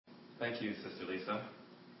Thank you, Sister Lisa,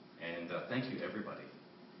 and thank you, everybody.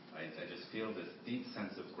 I just feel this deep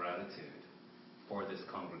sense of gratitude for this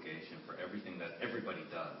congregation, for everything that everybody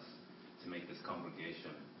does to make this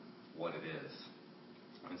congregation what it is.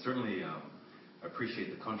 And certainly I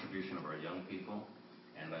appreciate the contribution of our young people,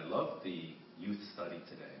 and I love the youth study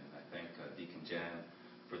today. And I thank Deacon Jan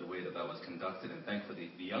for the way that was conducted, and thank for the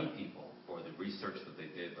young people for the research that they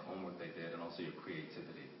did, the homework they did, and also your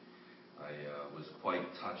creativity. I was quite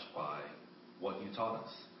touched by what you taught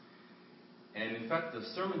us. And in fact, the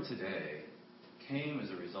sermon today came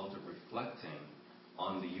as a result of reflecting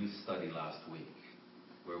on the youth study last week,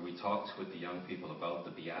 where we talked with the young people about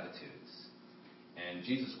the Beatitudes. And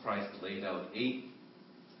Jesus Christ laid out 8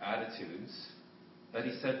 attitudes that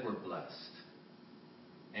he said were blessed.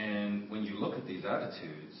 And when you look at these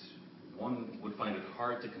attitudes, one would find it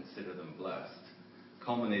hard to consider them blessed,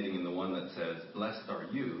 culminating in the one that says, "Blessed are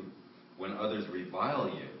you when others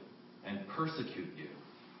revile you and persecute you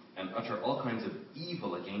and utter all kinds of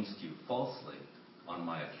evil against you falsely on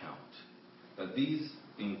my account." That these,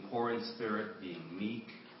 being poor in spirit, being meek,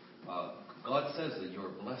 God says that you are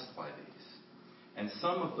blessed by these. And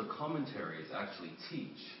some of the commentaries actually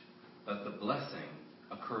teach that the blessing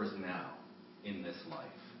occurs now in this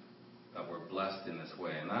life, that we're blessed in this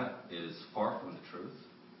way. And that is far from the truth.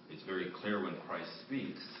 It's very clear when Christ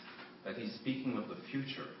speaks that he's speaking of the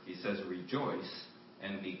future. He says, "Rejoice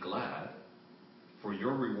and be glad, for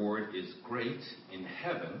your reward is great in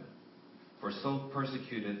heaven, for so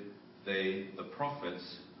persecuted they the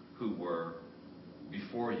prophets who were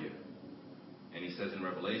before you." And he says in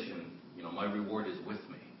Revelation, my reward is with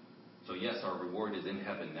me. So yes, our reward is in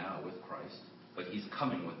heaven now with Christ, but he's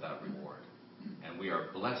coming with that reward. And we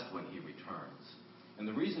are blessed when he returns. And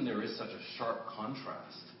the reason there is such a sharp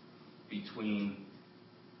contrast between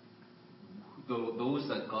those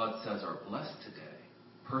that God says are blessed today,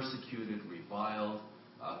 persecuted, reviled,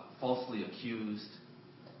 falsely accused,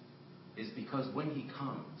 is because when he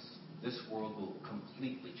comes, this world will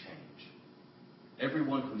completely change.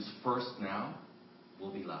 Everyone who's first now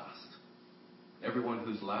will be last. Everyone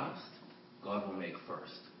who's last, God will make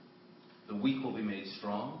first. The weak will be made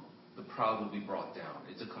strong. The proud will be brought down.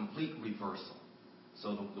 It's a complete reversal.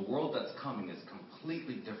 So the world that's coming is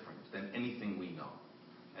completely different than anything we know.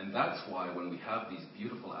 And that's why when we have these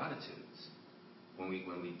beautiful attitudes, when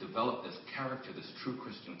we develop this character, this true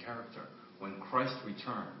Christian character, when Christ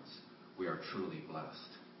returns, we are truly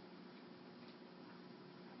blessed.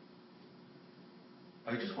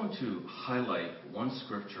 I just want to highlight one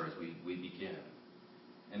scripture as we begin.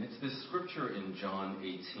 And it's this scripture in John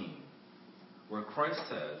 18, where Christ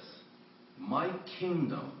says, "My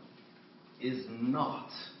kingdom is not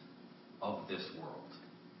of this world."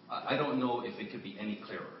 I don't know if it could be any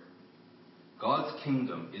clearer. God's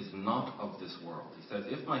kingdom is not of this world. He says,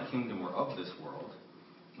 "If my kingdom were of this world,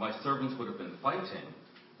 my servants would have been fighting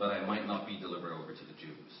that I might not be delivered over to the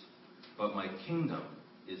Jews. But my kingdom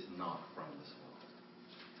is not from this world."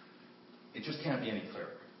 It just can't be any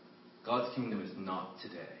clearer. God's kingdom is not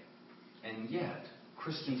today. And yet,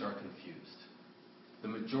 Christians are confused. The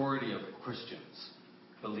majority of Christians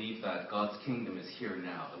believe that God's kingdom is here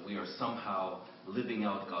now, that we are somehow living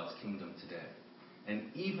out God's kingdom today.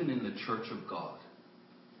 And even in the church of God,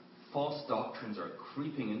 false doctrines are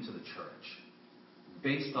creeping into the church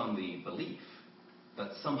based on the belief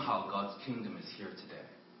that somehow God's kingdom is here today.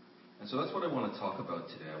 And so that's what I want to talk about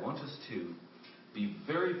today. I want us to be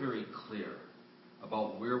very, very clear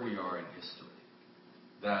about where we are in history.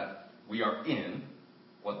 That we are in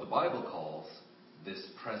what the Bible calls this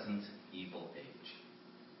present evil age.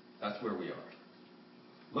 That's where we are.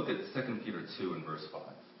 Look at 2 Peter 2 and verse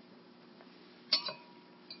 5.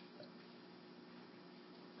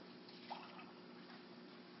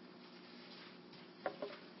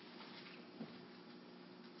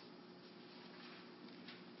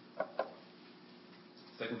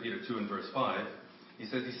 Peter 2 and verse 5, he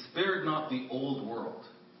says, "He spared not the old world."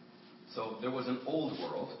 So there was an old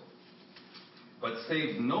world, but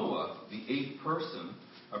saved Noah, the 8th person,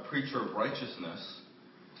 a preacher of righteousness,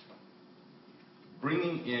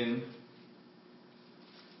 bringing in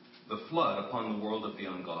the flood upon the world of the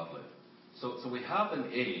ungodly. So we have an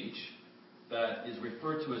age that is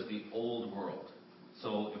referred to as the old world.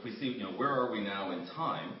 So if we see, where are we now in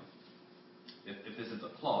time? If this is a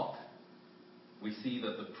clock, we see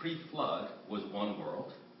that the pre-flood was one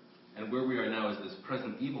world, and where we are now is this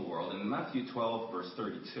present evil world. And in Matthew 12, verse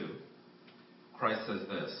 32, Christ says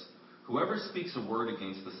this, "Whoever speaks a word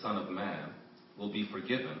against the Son of Man will be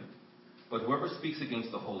forgiven, but whoever speaks against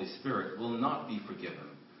the Holy Spirit will not be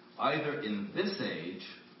forgiven, either in this age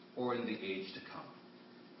or in the age to come."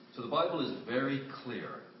 So the Bible is very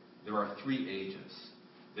clear there are three ages.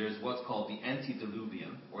 There's what's called the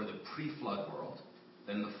antediluvian, or the pre-flood world.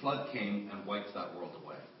 Then the flood came and wiped that world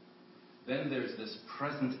away. Then there's this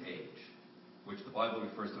present age, which the Bible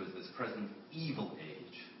refers to as this present evil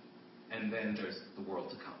age. And then there's the world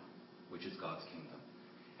to come, which is God's kingdom.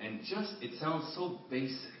 And it sounds so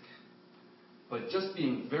basic, but just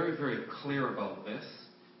being very, very clear about this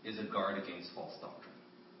is a guard against false doctrine.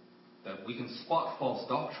 That we can spot false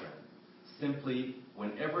doctrine simply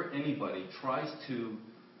whenever anybody tries to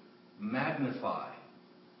magnify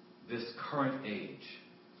this current age,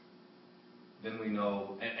 then we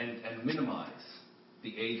know, and minimize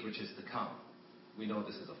the age which is to come. We know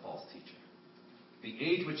this is a false teacher. The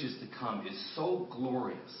age which is to come is so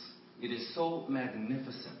glorious, it is so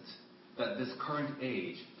magnificent, that this current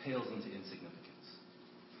age pales into insignificance.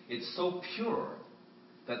 It's so pure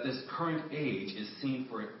that this current age is seen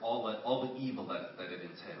for all the evil that it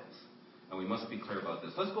entails. And we must be clear about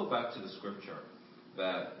this. Let's go back to the scripture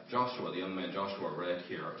that Joshua, the young man Joshua, read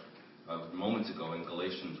here a moment ago in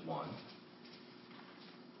Galatians 1.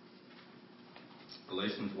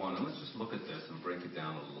 Galatians 1, and let's just look at this and break it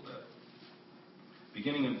down a little bit.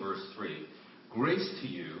 Beginning in verse 3, grace to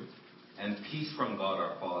you and peace from God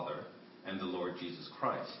our Father and the Lord Jesus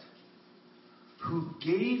Christ, who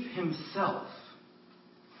gave himself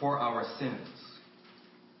for our sins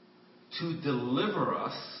to deliver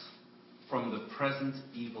us from the present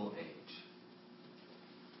evil age.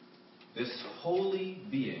 This holy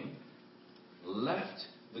being left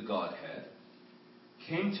the Godhead,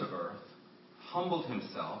 came to earth, humbled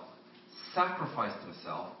himself, sacrificed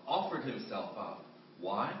himself, offered himself up.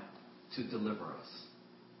 Why? To deliver us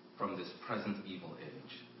from this present evil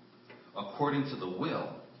age, according to the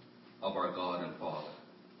will of our God and Father,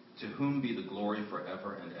 to whom be the glory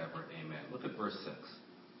forever and ever. Amen. Look at verse 6.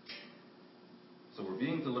 So we're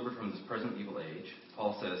being delivered from this present evil age.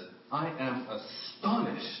 Paul says, I am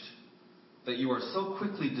astonished that you are so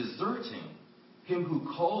quickly deserting him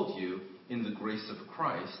who called you in the grace of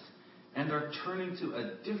Christ and are turning to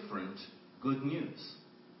a different good news.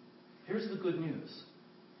 Here's the good news.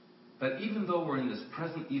 That even though we're in this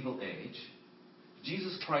present evil age,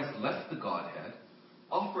 Jesus Christ left the Godhead,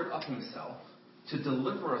 offered up himself to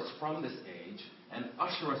deliver us from this age and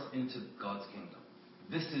usher us into God's kingdom.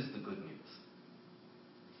 This is the good news.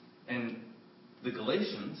 And the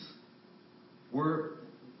Galatians were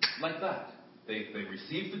like that. They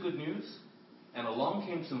received the good news, and along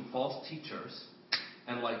came some false teachers,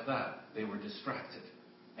 and like that, they were distracted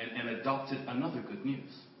and adopted another good news.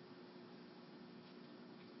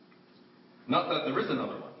 Not that there is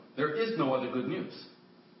another one. There is no other good news.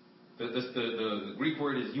 The Greek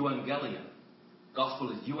word is euangelion.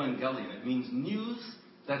 Gospel is euangelion. It means news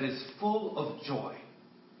that is full of joy.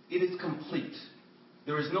 It is complete.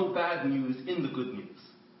 There is no bad news in the good news.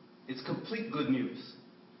 It's complete good news.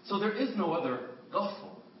 So there is no other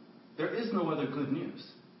gospel. There is no other good news.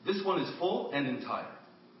 This one is full and entire.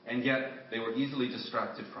 And yet they were easily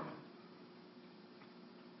distracted from it.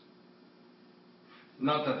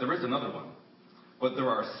 Not that there is another one, but there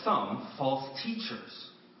are some false teachers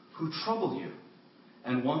who trouble you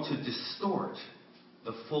and want to distort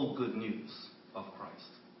the full good news of Christ.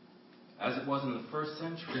 As it was in the first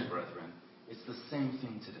century, brethren, it's the same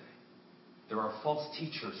thing today. There are false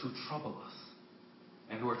teachers who trouble us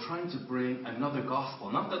and who are trying to bring another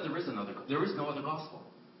gospel. Not that there is no other gospel.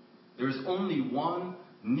 There is only one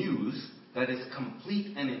news that is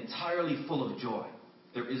complete and entirely full of joy.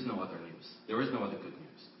 There is no other news. There is no other good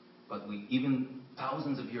news. But even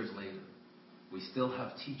thousands of years later, we still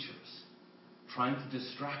have teachers trying to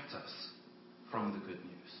distract us from the good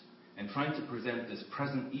news and trying to present this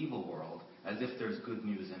present evil world as if there's good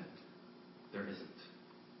news in it. There isn't.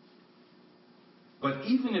 But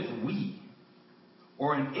even if we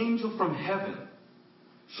or an angel from heaven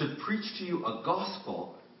should preach to you a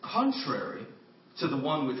gospel contrary to the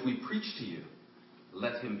one which we preach to you,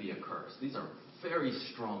 let him be accursed. These are very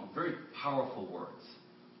strong, very powerful words,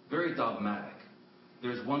 very dogmatic.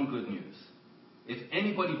 There's one good news. If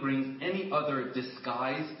anybody brings any other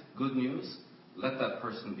disguised good news, let that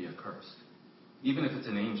person be accursed, even if it's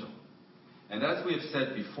an angel. And as we have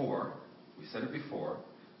said before, we said it before,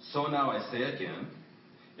 so now I say again,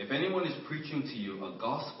 if anyone is preaching to you a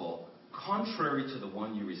gospel contrary to the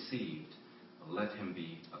one you received, let him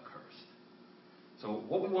be accursed. So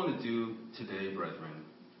what we want to do today, brethren,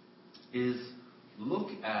 is look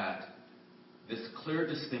at this clear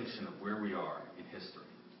distinction of where we are in history,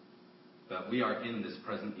 that we are in this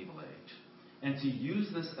present evil age, and to use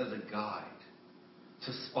this as a guide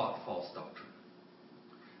to spot false doctrine.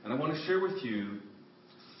 And I want to share with you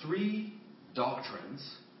 3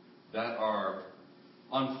 doctrines that are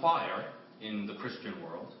on fire in the Christian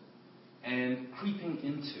world and creeping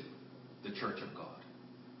into the Church of God.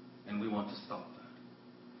 And we want to stop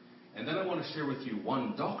that. And then I want to share with you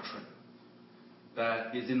one doctrine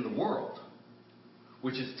that is in the world,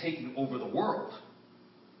 which is taking over the world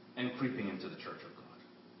and creeping into the Church of God.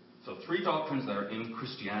 So 3 doctrines that are in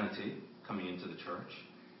Christianity coming into the church,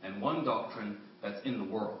 and one doctrine that's in the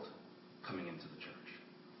world coming into the church.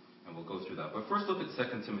 And we'll go through that. But first look at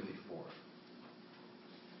 2 Timothy 4.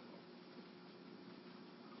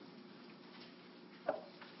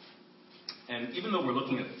 And even though we're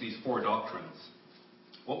looking at these 4 doctrines,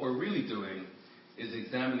 what we're really doing is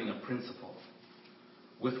examining a principle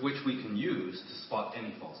with which we can use to spot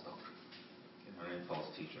any false doctrine or any false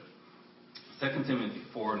teacher. 2 Timothy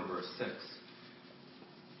 4 and verse 6.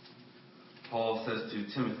 Paul says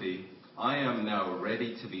to Timothy, I am now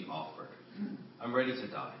ready to be offered. I'm ready to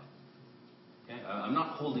die. Okay? I'm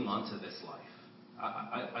not holding on to this life.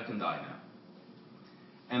 I can die now.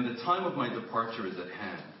 And the time of my departure is at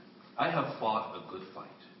hand. I have fought a good fight.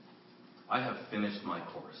 I have finished my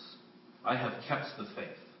course. I have kept the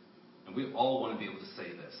faith. And we all want to be able to say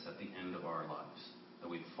this at the end of our lives. That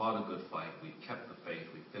we've fought a good fight, we've kept the faith,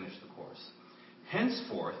 we've finished the course.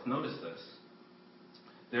 Henceforth, notice this,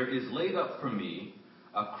 there is laid up for me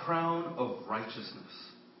a crown of righteousness,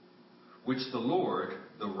 which the Lord,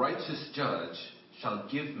 the righteous judge, shall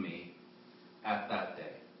give me at that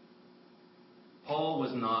day. Paul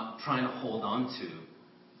was not trying to hold on to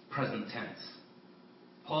present tense.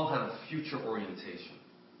 Paul had a future orientation.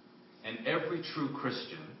 And every true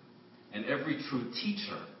Christian and every true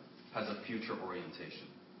teacher has a future orientation.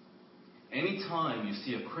 Anytime you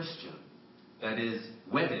see a Christian that is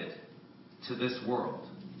wedded to this world,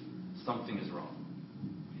 something is wrong.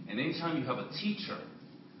 And anytime you have a teacher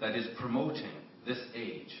that is promoting this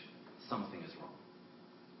age, something is wrong.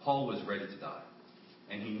 Paul was ready to die.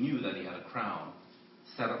 And he knew that he had a crown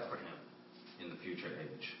set up for him in the future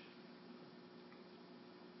age.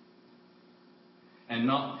 And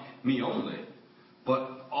not me only,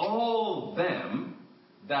 but all them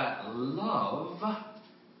that love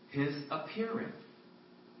his appearing.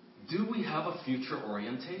 Do we have a future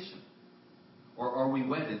orientation? Or are we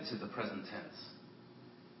wedded to the present tense?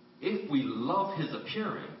 If we love his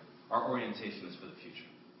appearing, our orientation is for the future.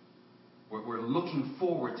 We're looking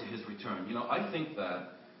forward to his return. You know, I think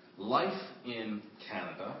that life in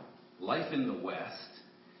Canada, life in the West,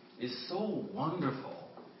 is so wonderful.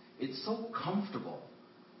 It's so comfortable.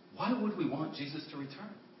 Why would we want Jesus to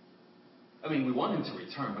return? I mean, we want him to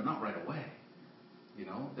return, but not right away. You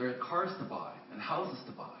know, there are cars to buy, and houses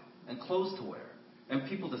to buy, and clothes to wear, and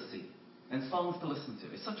people to see, and songs to listen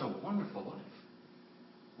to. It's such a wonderful life.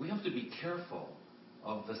 We have to be careful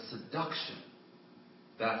of the seduction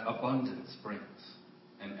that abundance brings.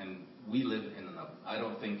 And we live in I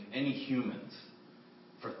don't think any humans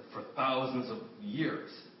for thousands of years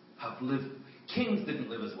have lived. Kings didn't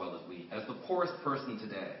live as well as we. As the poorest person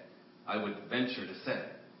today, I would venture to say,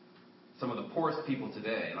 some of the poorest people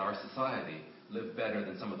today in our society live better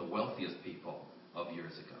than some of the wealthiest people of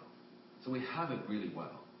years ago. So we have it really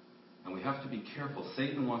well. And we have to be careful.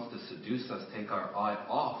 Satan wants to seduce us, take our eye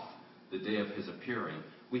off the day of his appearing.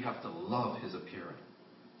 We have to love his appearing.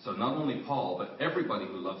 So not only Paul, but everybody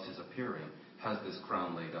who loves his appearing has this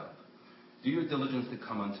crown laid up. Do your diligence to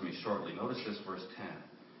come unto me shortly. Notice this, verse 10.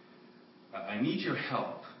 I need your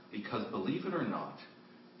help because, believe it or not,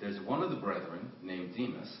 there's one of the brethren named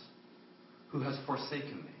Demas who has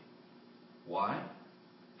forsaken me. Why?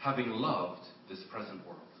 Having loved this present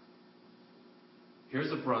world.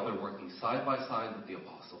 Here's a brother working side by side with the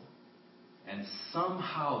apostle, and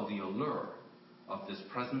somehow the allure of this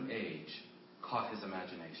present age caught his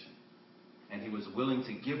imagination. And he was willing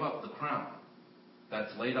to give up the crown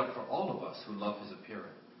that's laid up for all of us who love his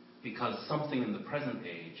appearing, because something in the present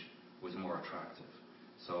age was more attractive.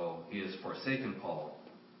 So he has forsaken Paul,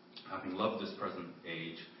 having loved this present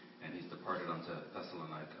age, and he's departed unto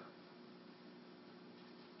Thessalonica.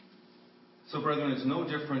 So, brethren, it's no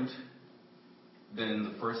different than in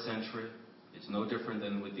the first century. It's no different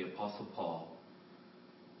than with the Apostle Paul.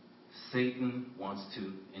 Satan wants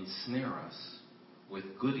to ensnare us with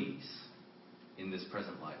goodies in this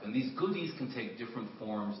present life. And these goodies can take different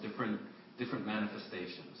forms, different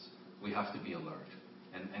manifestations. We have to be alert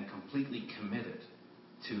and completely committed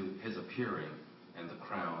to his appearing and the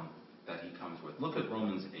crown that he comes with. Look at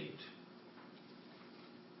Romans 8.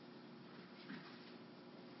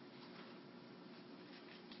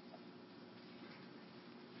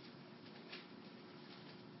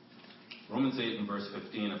 Romans 8 and verse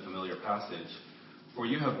 15, a familiar passage. For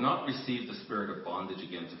you have not received the spirit of bondage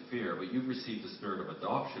again to fear, but you've received the spirit of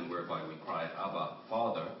adoption, whereby we cry, Abba,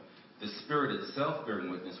 Father, the Spirit itself bearing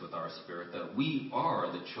witness with our spirit that we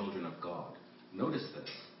are the children of God. Notice this.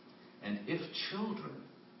 And if children,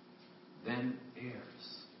 then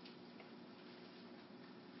heirs.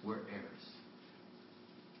 We're heirs.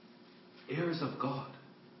 Heirs of God.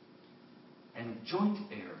 And joint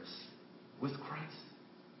heirs with Christ.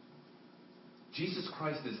 Jesus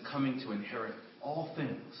Christ is coming to inherit all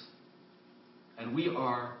things. And we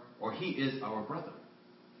are, or he is our brother.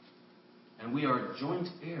 And we are joint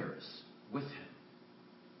heirs with him.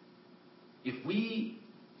 If we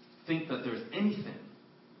think that there's anything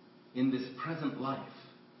in this present life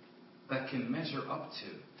that can measure up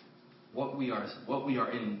to what we are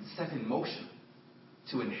set in motion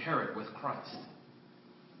to inherit with Christ,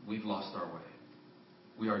 we've lost our way.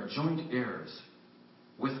 We are joint heirs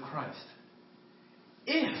with Christ.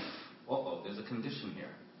 If, there's a condition here.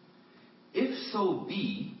 If so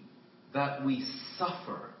be that we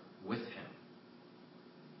suffer with him,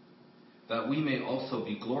 that we may also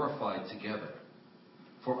be glorified together.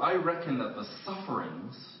 For I reckon that the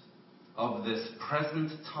sufferings of this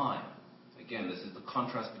present time, again, this is the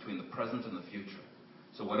contrast between the present and the future.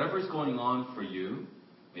 So whatever is going on for you,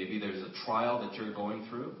 maybe there's a trial that you're going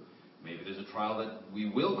through, maybe there's a trial that we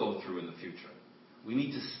will go through in the future. We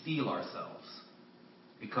need to steel ourselves.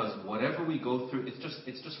 Because whatever we go through, it's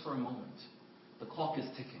just for a moment. The clock is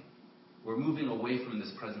ticking. We're moving away from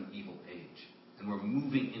this present evil age. And we're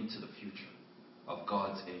moving into the future of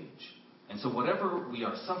God's age. And so whatever we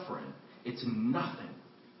are suffering, it's nothing.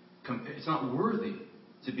 It's not worthy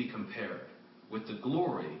to be compared with the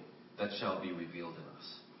glory that shall be revealed in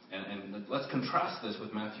us. And let's contrast this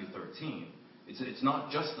with Matthew 13. It's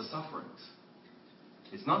not just the sufferings.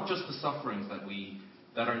 It's not just the sufferings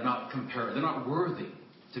that are not compared. They're not worthy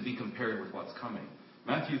to be compared with what's coming.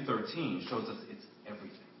 Matthew 13 shows us it's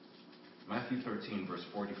everything. Matthew 13, verse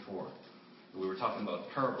 44. We were talking about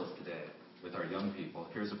parables today with our young people.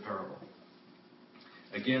 Here's a parable.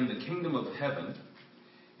 Again, the kingdom of heaven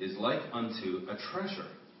is like unto a treasure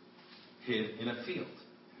hid in a field.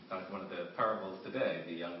 In fact, one of the parables today,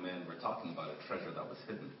 the young men were talking about a treasure that was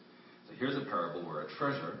hidden. So here's a parable where a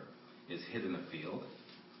treasure is hid in a field,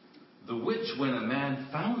 the which when a man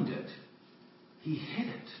found it, he hid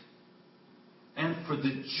it. And for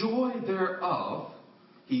the joy thereof,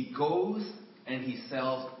 he goes and he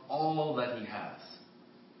sells all that he has.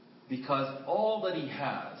 Because all that he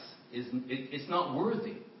has, it's not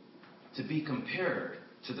worthy to be compared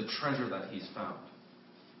to the treasure that he's found.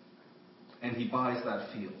 And he buys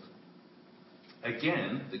that field.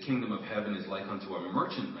 Again, the kingdom of heaven is like unto a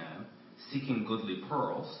merchant man seeking goodly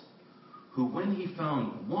pearls, who when he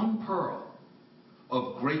found one pearl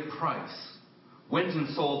of great price, went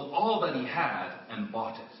and sold all that he had and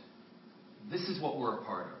bought it. This is what we're a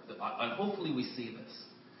part of. And hopefully we see this.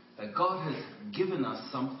 That God has given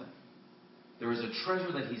us something. There is a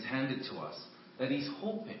treasure that he's handed to us that he's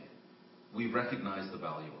hoping we recognize the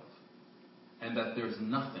value of. And that there's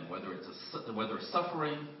nothing, whether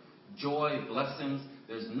suffering, joy, blessings,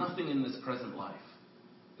 there's nothing in this present life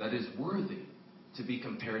that is worthy to be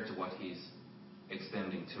compared to what he's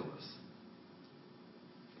extending to us.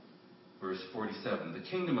 Verse 47, the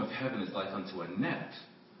kingdom of heaven is like unto a net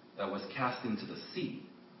that was cast into the sea,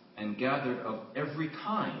 and gathered of every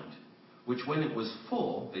kind, which when it was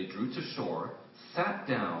full, they drew to shore, sat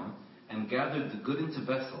down, and gathered the good into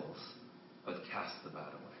vessels, but cast the bad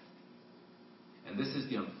away. And this is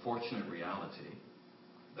the unfortunate reality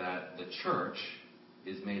that the church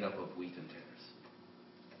is made up of wheat and tares.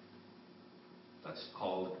 That's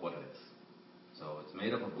called what it is. So it's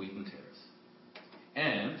made up of wheat and tares.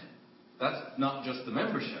 And that's not just the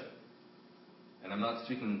membership. And I'm not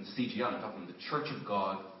speaking CGI, I'm talking the Church of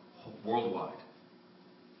God worldwide.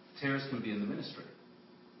 Tares can be in the ministry.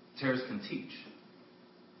 Tares can teach.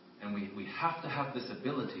 And we have to have this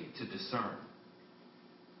ability to discern.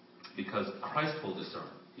 Because Christ will discern.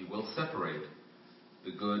 He will separate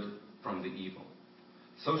the good from the evil.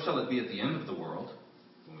 So shall it be at the end of the world,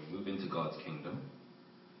 when we move into God's kingdom.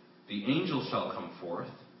 The angel shall come forth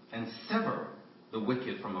and sever the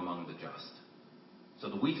wicked from among the just. So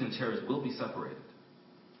the wheat and tares will be separated.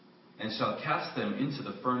 And shall cast them into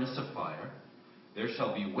the furnace of fire. There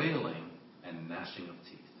shall be wailing and gnashing of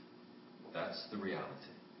teeth. That's the reality.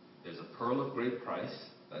 There's a pearl of great price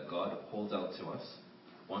that God holds out to us,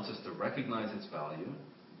 wants us to recognize its value,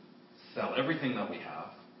 sell everything that we have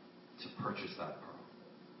to purchase that pearl.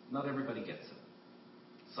 Not everybody gets it.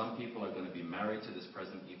 Some people are going to be married to this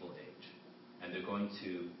present evil age, and they're going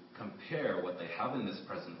to compare what they have in this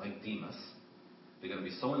present, like Demas, They're going to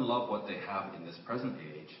be so in love with what they have in this present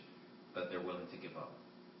age that they're willing to give up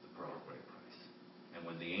the pearl of great price. And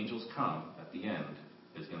when the angels come at the end,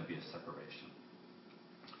 there's going to be a separation.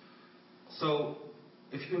 So,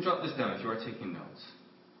 if you can jot this down, if you are taking notes,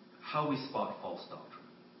 how we spot false doctrine.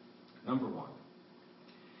 Number one,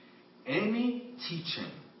 any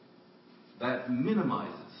teaching that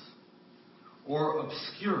minimizes or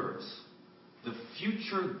obscures the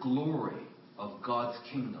future glory of God's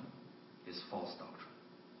kingdom is false doctrine.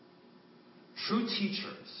 True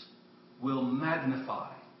teachers will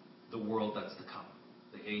magnify the world that's to come,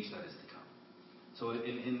 the age that is to come. So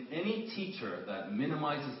in any teacher that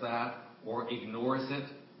minimizes that or ignores it,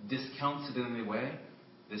 discounts it in any way,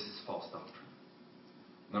 this is false doctrine.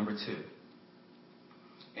 Number two,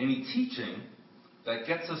 any teaching that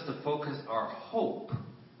gets us to focus our hope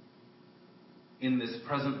in this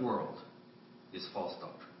present world is false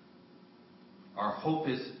doctrine. Our hope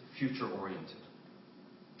is future-oriented.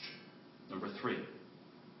 Number three,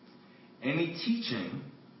 any teaching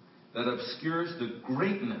that obscures the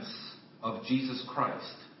greatness of Jesus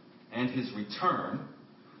Christ and his return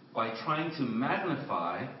by trying to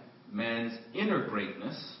magnify man's inner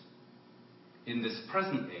greatness in this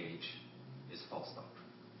present age is false doctrine.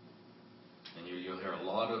 And you'll hear a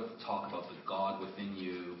lot of talk about the God within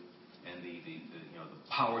you and the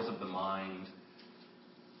powers of the mind.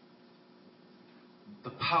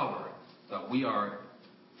 The power that we are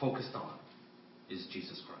focused on is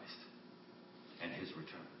Jesus Christ and his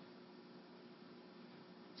return.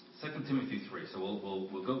 2 Timothy 3. So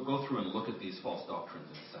we'll go through and look at these false doctrines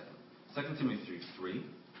in a second. 2 Timothy 3.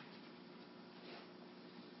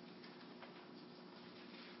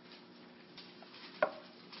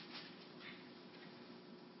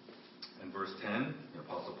 And verse 10, the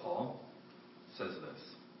Apostle Paul says this.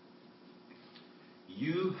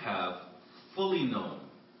 You have fully known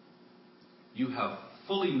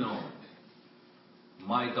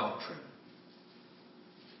my doctrine,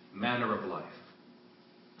 manner of life,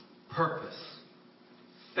 purpose,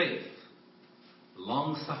 faith,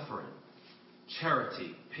 long-suffering,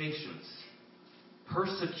 charity, patience,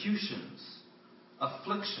 persecutions,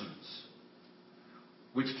 afflictions,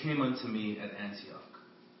 which came unto me at Antioch.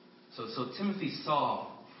 So Timothy saw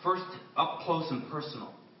first up close and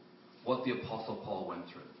personal what the Apostle Paul went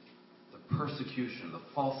through. The persecution, the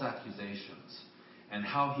false accusations, and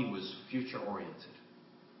how he was future-oriented.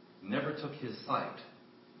 Never took his sight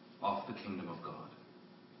off the kingdom of God.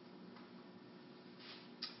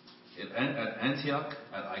 At Antioch,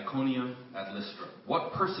 at Iconium, at Lystra,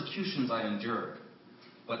 what persecutions I endured,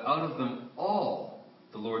 but out of them all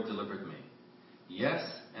the Lord delivered me. Yes,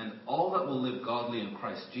 and all that will live godly in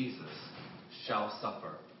Christ Jesus shall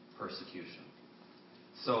suffer persecution.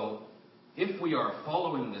 So, if we are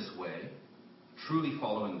following this way, truly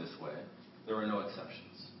following this way, there are no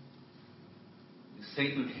exceptions.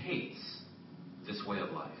 Satan hates this way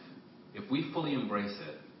of life. If we fully embrace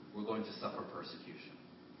it, we're going to suffer persecution.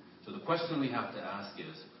 So the question we have to ask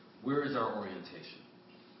is, where is our orientation?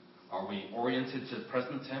 Are we oriented to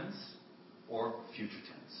present tense or future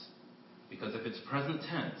tense? Because if it's present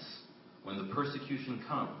tense, when the persecution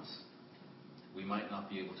comes, we might not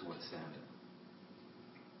be able to withstand it.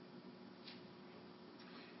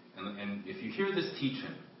 And if you hear this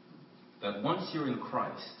teaching, that once you're in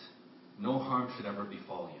Christ, no harm should ever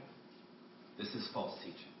befall you, this is false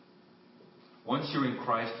teaching. Once you're in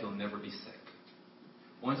Christ, you'll never be sick.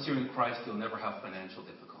 Once you're in Christ, you'll never have financial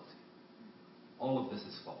difficulty. All of this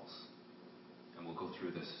is false. And we'll go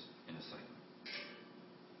through this in a second.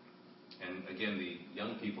 And again, the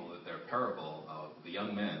young people, their parable, the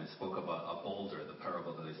young men spoke about a boulder, the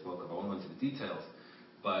parable that they spoke of. I won't go into the details.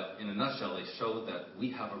 But in a nutshell, they showed that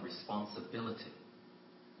we have a responsibility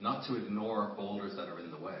not to ignore boulders that are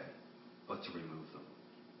in the way, but to remove them.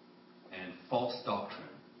 And false doctrine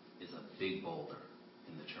is a big boulder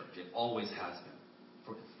in the church. It always has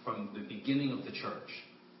been. From the beginning of the church,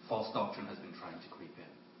 false doctrine has been trying to creep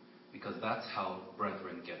in. Because that's how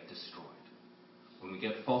brethren get destroyed. When we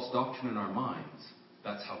get false doctrine in our minds,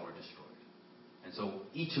 that's how we're destroyed. And so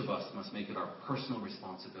each of us must make it our personal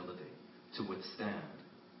responsibility to withstand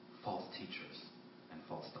false teachers and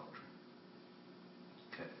false doctrine.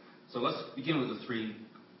 Okay, so let's begin with the three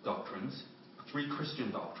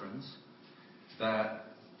Christian doctrines that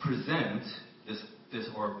present this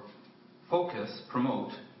or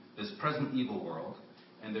promote this present evil world,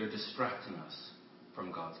 and they're distracting us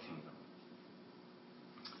from God's kingdom.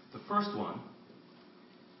 The first one,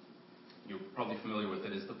 you're probably familiar with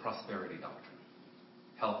it, is the prosperity doctrine.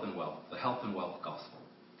 Health and wealth, the health and wealth gospel.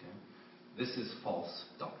 Okay? This is false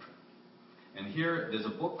doctrine. And here, there's a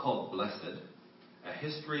book called Blessed, A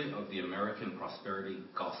History of the American Prosperity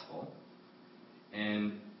Gospel.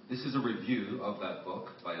 And this is a review of that book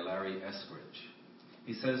by Larry Eskridge.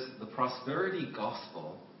 He says, the prosperity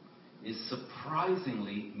gospel is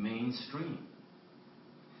surprisingly mainstream.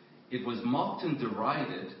 It was mocked and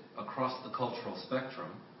derided across the cultural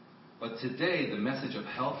spectrum, but today the message of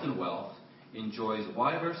health and wealth enjoys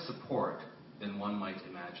wider support than one might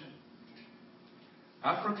imagine.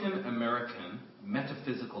 African American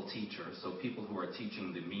metaphysical teachers, so people who are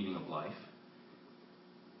teaching the meaning of life,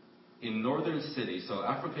 in northern cities, so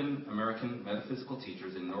African American metaphysical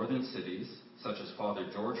teachers in northern cities, such as Father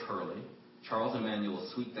George Hurley, Charles Emmanuel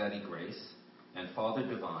Sweet Daddy Grace, and Father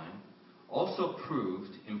Divine, also proved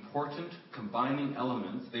important combining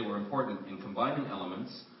elements. They were important in combining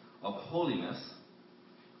elements of holiness,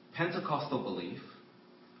 Pentecostal belief,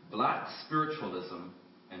 black spiritualism,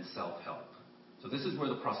 and self-help. So this is where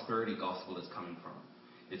the prosperity gospel is coming from.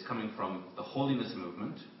 It's coming from the holiness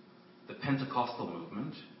movement, the Pentecostal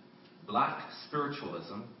movement, black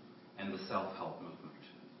spiritualism, and the self-help movement.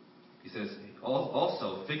 He says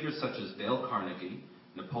also figures such as Dale Carnegie,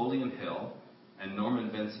 Napoleon Hill, and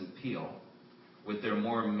Norman Vincent Peale, with their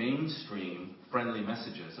more mainstream, friendly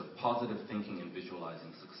messages of positive thinking and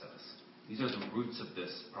visualizing success. These are the roots of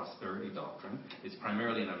this prosperity doctrine. It's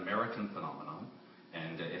primarily an American phenomenon,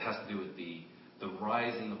 and it has to do with the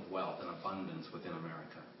rising of wealth and abundance within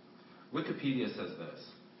America. Wikipedia says this: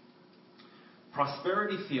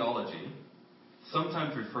 prosperity theology,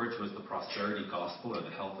 sometimes referred to as the prosperity gospel or the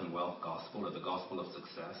health and wealth gospel or the gospel of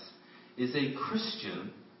success, is a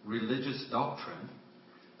Christian religious doctrine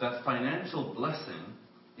that financial blessing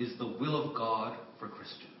is the will of God for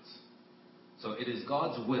Christians. So it is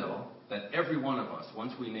God's will that every one of us,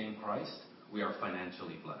 once we name Christ, we are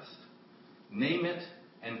financially blessed. Name it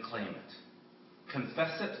and claim it.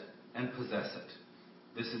 Confess it and possess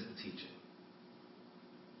it. This is the teaching.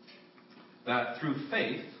 That through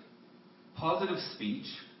faith, positive speech,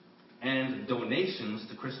 and donations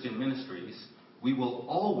to Christian ministries, we will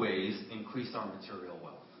always increase our material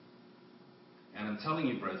wealth. And I'm telling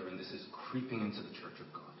you, brethren, this is creeping into the Church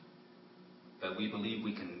of God. That we believe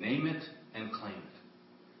we can name it and claim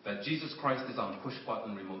it. That Jesus Christ is on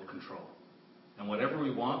push-button remote control. And whatever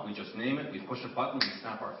we want, we just name it, we push a button, we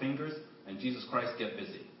snap our fingers, and Jesus Christ, get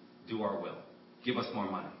busy. Do our will. Give us more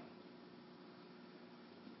money.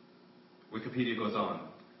 Wikipedia goes on.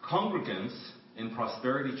 Congregants in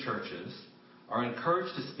prosperity churches are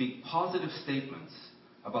encouraged to speak positive statements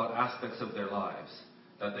about aspects of their lives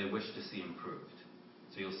that they wish to see improved.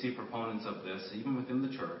 So you'll see proponents of this, even within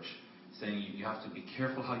the church, saying you have to be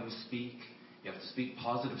careful how you speak. You have to speak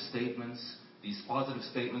positive statements. These positive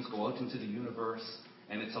statements go out into the universe,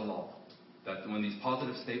 and it's a law that when these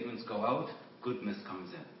positive statements go out, goodness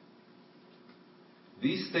comes in.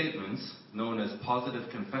 These statements, known as positive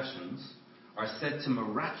confessions, are said to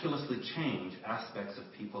miraculously change aspects of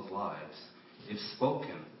people's lives if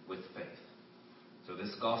spoken with faith. So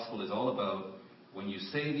this gospel is all about when you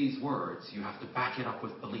say these words, you have to back it up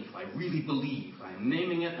with belief. I really believe. I'm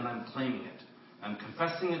naming it and I'm claiming it. I'm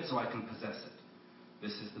confessing it so I can possess it.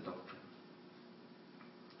 This is the doctrine.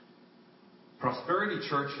 Prosperity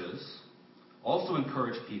churches also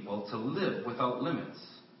encourage people to live without limits.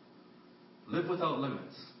 Live without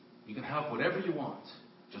limits. You can have whatever you want.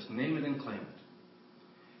 Just name it and claim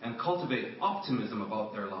it. And cultivate optimism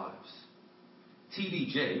about their lives.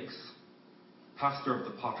 T.D. Jakes, pastor of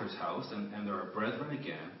the Potter's House, and there are brethren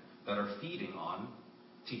again that are feeding on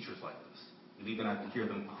teachers like this. You'll even have to hear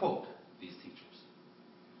them quote these teachers.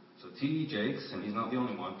 So T.D. Jakes, and he's not the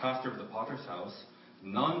only one, pastor of the Potter's House,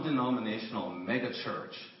 non-denominational mega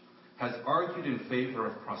church, has argued in favor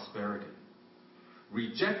of prosperity,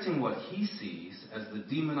 rejecting what he sees as the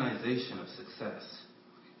demonization of success.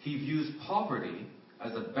 He views poverty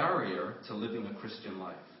as a barrier to living a Christian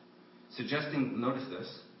life, suggesting, notice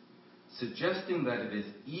this, suggesting that it is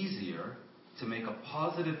easier to make a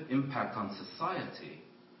positive impact on society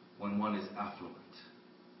when one is affluent.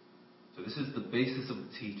 So this is the basis of the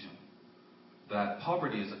teaching, that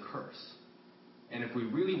poverty is a curse. And if we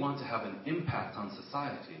really want to have an impact on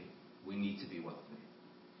society, we need to be wealthy.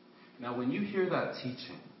 Now, when you hear that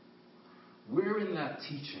teaching, where in that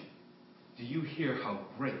teaching do you hear how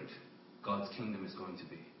great God's kingdom is going to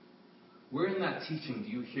be? Where in that teaching do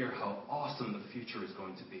you hear how awesome the future is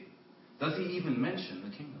going to be? Does he even mention the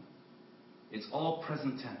kingdom? It's all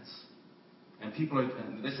present tense. And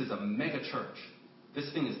this is a mega church.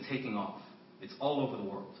 This thing is taking off. It's all over the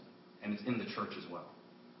world. And it's in the church as well.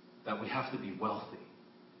 That we have to be wealthy.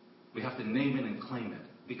 We have to name it and claim it.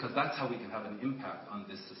 Because that's how we can have an impact on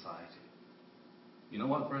this society. You know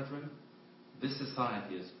what, brethren? This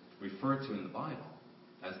society is referred to in the Bible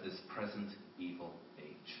as this present evil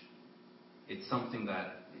age. It's something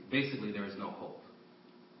that basically there is no hope.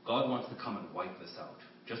 God wants to come and wipe this out,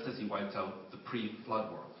 just as he wiped out the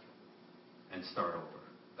pre-flood world, and start over.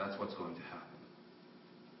 That's what's going to happen.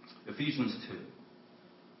 Ephesians 2,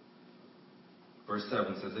 verse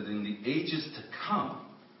 7 says that in the ages to come,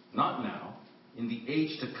 not now, in the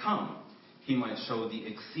age to come, he might show the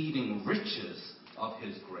exceeding riches of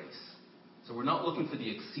his grace. So we're not looking for the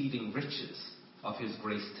exceeding riches of his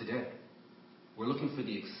grace today. We're looking for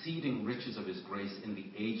the exceeding riches of his grace in the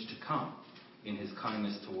age to come, in his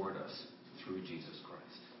kindness toward us through Jesus Christ.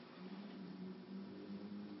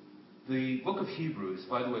 The book of Hebrews,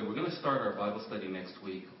 by the way, we're going to start our Bible study next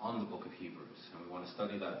week on the book of Hebrews. And we want to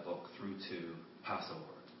study that book through to Passover,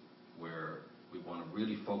 where we want to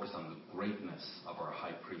really focus on the greatness of our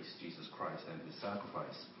high priest, Jesus Christ, and his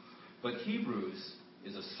sacrifice. But Hebrews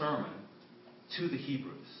is a sermon to the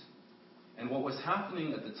Hebrews. And what was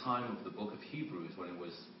happening at the time of the book of Hebrews, when it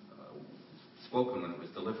was spoken, when it was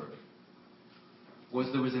delivered, was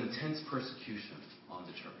there was intense persecution on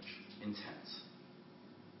the church. Intense.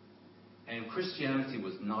 And Christianity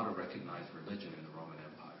was not a recognized religion in the Roman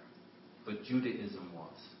Empire, but Judaism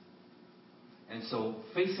was. And so,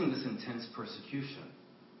 facing this intense persecution,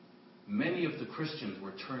 many of the Christians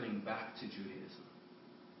were turning back to Judaism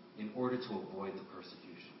in order to avoid the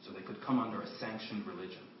persecution, so they could come under a sanctioned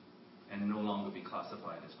religion and no longer be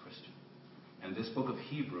classified as Christian. And this book of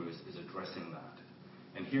Hebrews is addressing that.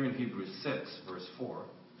 And here in Hebrews 6, verse 4,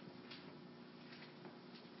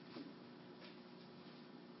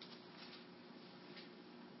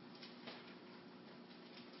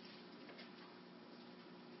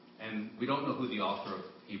 and we don't know who the author of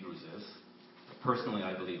Hebrews is. Personally,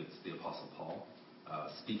 I believe it's the Apostle Paul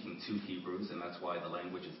speaking to Hebrews, and that's why the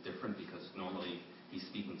language is different, because normally he's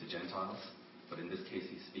speaking to Gentiles, but in this case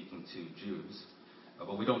he's speaking to Jews.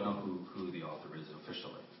 But we don't know who the author is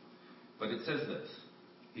officially. But it says this,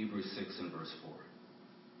 Hebrews 6 and verse 4.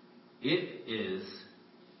 It is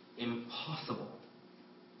impossible.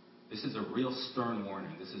 This is a real stern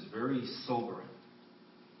warning. This is very sobering.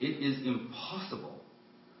 It is impossible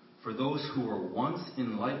for those who were once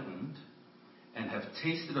enlightened and have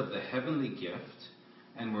tasted of the heavenly gift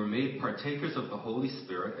and were made partakers of the Holy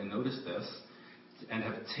Spirit, and notice this, and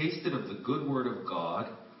have tasted of the good word of God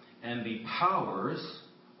and the powers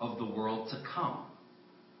of the world to come.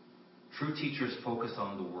 True teachers focus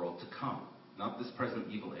on the world to come, not this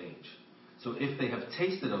present evil age. So if they have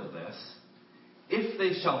tasted of this, if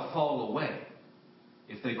they shall fall away,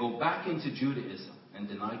 if they go back into Judaism and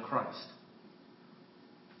deny Christ,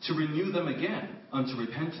 to renew them again unto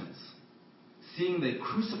repentance, seeing they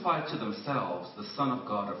crucify to themselves the Son of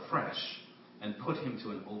God afresh and put him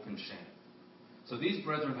to an open shame. So these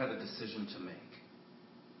brethren had a decision to make.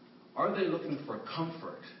 Are they looking for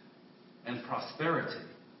comfort and prosperity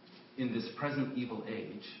in this present evil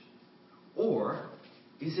age? Or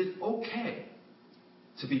is it okay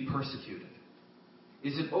to be persecuted?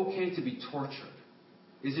 Is it okay to be tortured?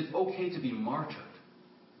 Is it okay to be martyred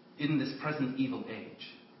in this present evil age?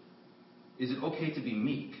 Is it okay to be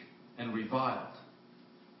meek and reviled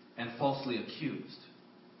and falsely accused?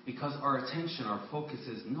 Because our attention, our focus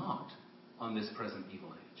is not on this present evil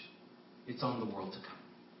age. It's on the world to come.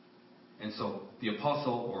 And so the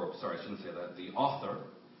apostle, the author,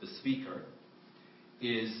 the speaker,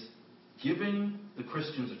 is giving the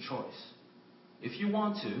Christians a choice. If you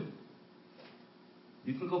want to,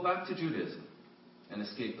 you can go back to Judaism and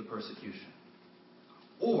escape the persecution.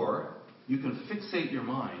 Or you can fixate your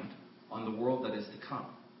mind on the world that is to come.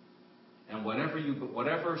 And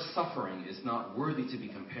whatever suffering is not worthy to be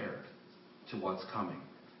compared to what's coming.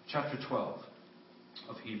 Chapter 12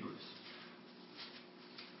 of Hebrews.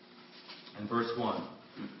 And verse 1.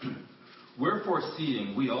 Wherefore,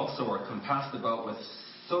 seeing we also are compassed about with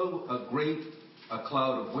so great a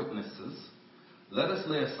cloud of witnesses, let us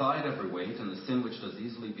lay aside every weight and the sin which does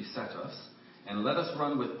easily beset us, and let us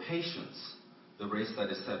run with patience the race that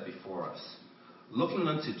is set before us, looking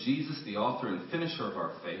unto Jesus, the author and finisher of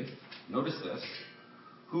our faith. Notice this,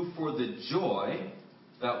 who for the joy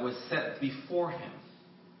that was set before him.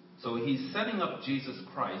 So he's setting up Jesus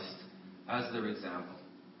Christ as their example.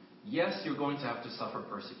 Yes, you're going to have to suffer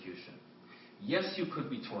persecution. Yes, you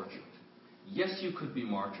could be tortured. Yes, you could be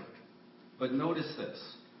martyred. But notice this,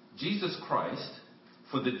 Jesus Christ,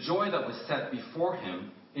 for the joy that was set before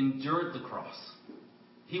him, endured the cross.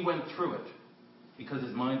 He went through it because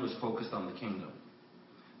his mind was focused on the kingdom,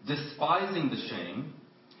 despising the shame,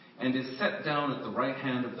 and is set down at the right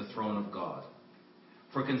hand of the throne of God.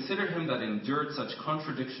 For consider him that endured such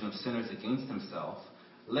contradiction of sinners against himself,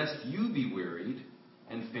 lest you be wearied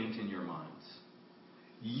and faint in your minds.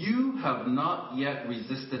 You have not yet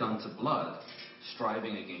resisted unto blood,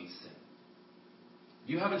 striving against sin.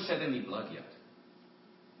 You haven't shed any blood yet.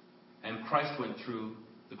 And Christ went through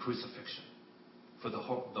the crucifixion for the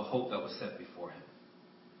hope that was set before him.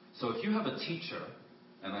 So if you have a teacher,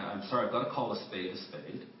 and I'm sorry, I've got to call a spade a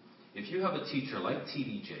spade. If you have a teacher like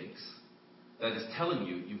T.D. Jakes that is telling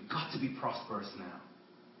you, you've got to be prosperous now.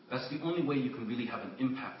 That's the only way you can really have an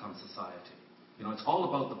impact on society. You know, it's all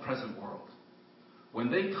about the present world.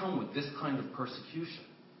 When they come with this kind of persecution,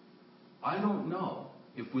 I don't know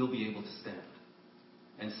if we'll be able to stand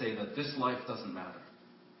and say that this life doesn't matter.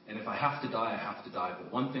 And if I have to die, I have to die.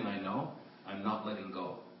 But one thing I know, I'm not letting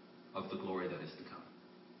go of the glory that is to come.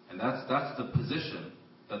 And that's the position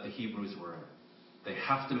that the Hebrews were in. They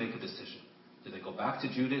have to make a decision. Do they go back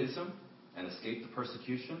to Judaism and escape the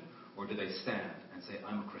persecution? Or do they stand and say,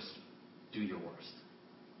 I'm a Christian. Do your worst.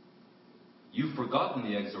 You've forgotten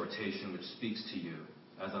the exhortation which speaks to you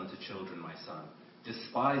as unto children, my son.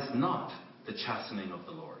 Despise not the chastening of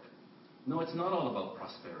the Lord. No, it's not all about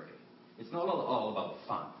prosperity. It's not all about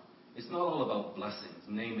fun. It's not all about blessings,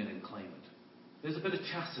 name it and claim it. There's a bit of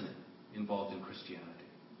chastening involved in Christianity.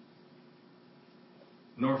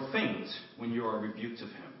 Nor faint when you are rebuked of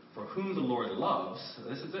him. For whom the Lord loves,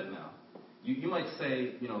 this is it now. You might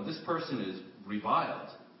say, you know, this person is reviled,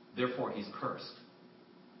 therefore he's cursed.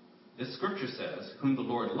 This scripture says, whom the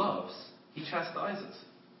Lord loves, he chastises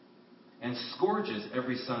and scourges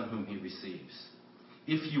every son whom he receives.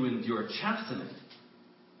 If you endure chastening,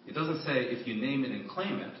 it doesn't say if you name it and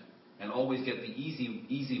claim it and always get the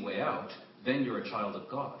easy way out, then you're a child of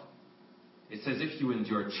God. It says if you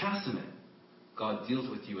endure chastening, God deals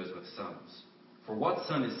with you as with sons. For what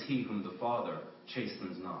son is he whom the Father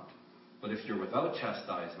chastens not? But if you're without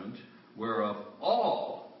chastisement, whereof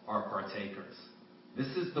all are partakers. This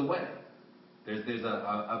is the way. There's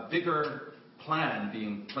a bigger plan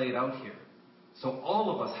being played out here. So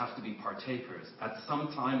all of us have to be partakers at some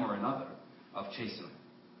time or another of chastening.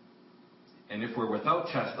 And if we're without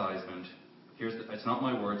chastisement, it's not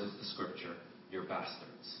my words, it's the scripture, you're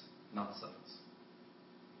bastards, not sons.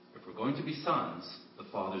 If we're going to be sons, the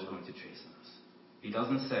Father's going to chasten us. He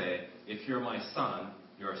doesn't say, if you're my son,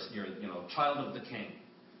 you're child of the king.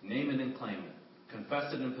 Name it and claim it.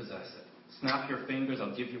 Confess it and possess it. Snap your fingers,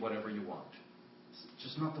 I'll give you whatever you want. It's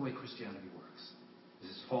just not the way Christianity works.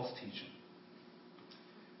 This is false teaching.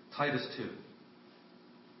 Titus 2.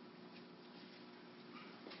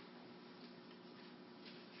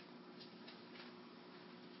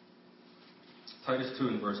 Titus 2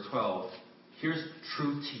 in verse 12. Here's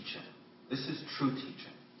true teaching. This is true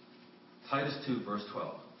teaching. Titus 2 verse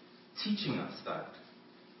 12. Teaching us that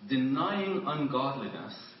denying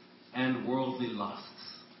ungodliness and worldly lusts.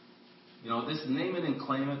 You know, this name it and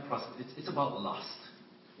claim it, it's about lust.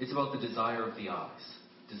 It's about the desire of the eyes,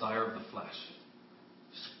 desire of the flesh.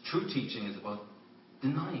 True teaching is about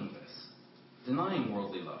denying this, denying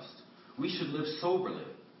worldly lust. We should live soberly,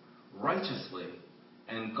 righteously,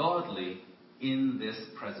 and godly in this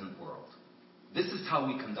present world. This is how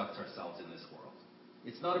we conduct ourselves in this world.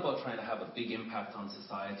 It's not about trying to have a big impact on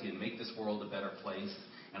society and make this world a better place,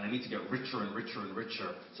 and I need to get richer and richer and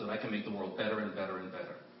richer so that I can make the world better and better and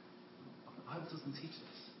better. The Bible doesn't teach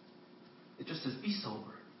this. It just says, be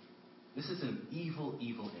sober. This is an evil,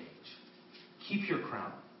 evil age. Keep your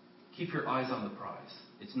crown. Keep your eyes on the prize.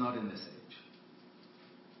 It's not in this age.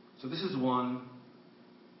 So this is one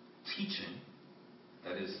teaching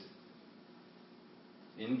that is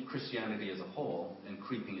in Christianity as a whole and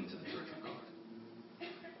creeping into the Church of God.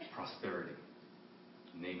 Prosperity.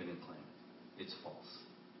 Name it and claim it. It's false.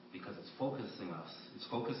 Because it's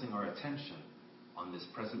focusing our attention on this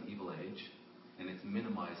present evil age, and it's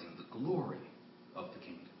minimizing the glory of the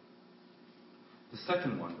kingdom. The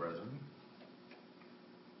second one, brethren,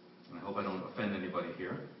 and I hope I don't offend anybody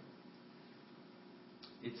here,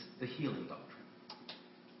 it's the healing doctrine.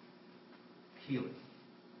 Healing.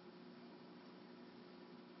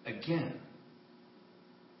 Again,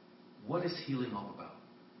 what is healing all about?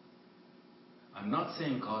 I'm not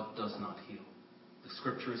saying God does not heal. The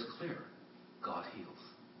scripture is clear. God heals.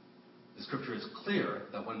 The scripture is clear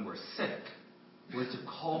that when we're sick, we're to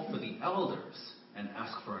call for the elders and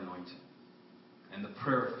ask for anointing. And the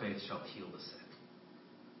prayer of faith shall heal the sick.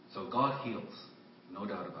 So God heals, no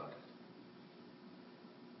doubt about it.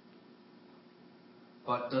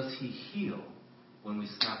 But does he heal when we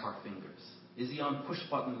snap our fingers? Is he on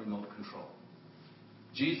push-button remote control?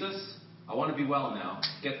 Jesus, I want to be well now.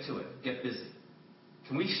 Get to it. Get busy.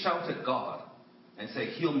 Can we shout at God and say,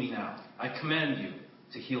 heal me now? I command you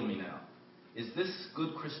to heal me now. Is this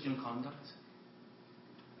good Christian conduct?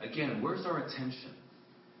 Again, where's our attention?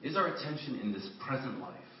 Is our attention in this present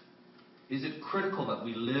life? Is it critical that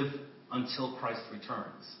we live until Christ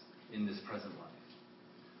returns in this present life?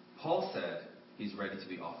 Paul said he's ready to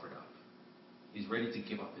be offered up. He's ready to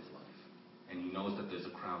give up his life. And he knows that there's a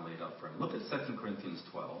crown laid out for him. Look at 2 Corinthians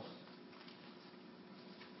 12.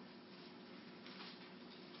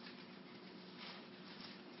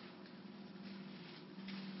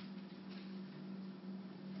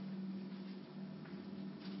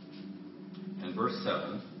 And verse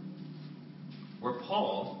 7, where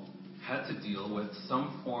Paul had to deal with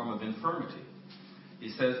some form of infirmity. He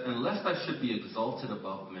says, unless I should be exalted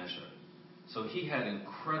above measure. So he had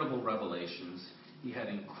incredible revelations. He had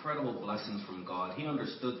incredible blessings from God. He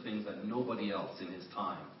understood things that nobody else in his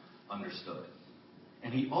time understood.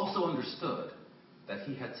 And he also understood that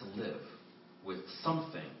he had to live with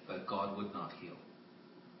something that God would not heal.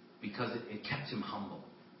 Because it kept him humble.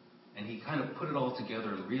 And he kind of put it all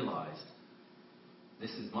together and realized,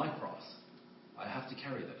 this is my cross. I have to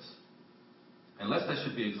carry this. Unless I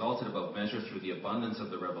should be exalted above measure through the abundance of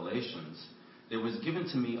the revelations, there was given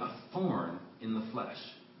to me a thorn in the flesh.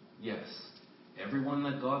 Yes, everyone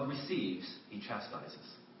that God receives, he chastises.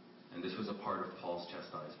 And this was a part of Paul's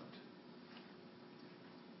chastisement.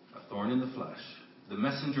 A thorn in the flesh, the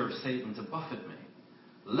messenger of Satan to buffet me,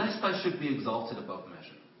 lest I should be exalted above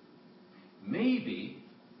measure. Maybe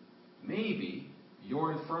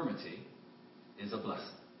your infirmity is a blessing.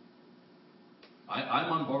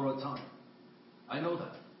 I'm on borrowed time. I know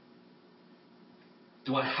that.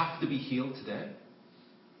 Do I have to be healed today?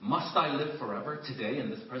 Must I live forever today in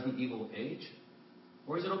this present evil age?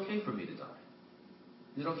 Or is it okay for me to die?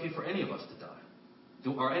 Is it okay for any of us to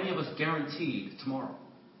die? Are any of us guaranteed tomorrow?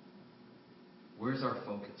 Where's our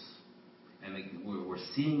focus? And we're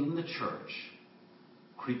seeing in the church,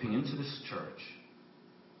 creeping into this church,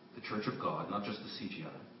 the church of God, not just the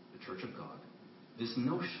CGI, the church of God, this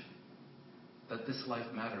notion that this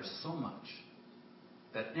life matters so much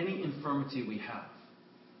that any infirmity we have,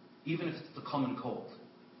 even if it's the common cold,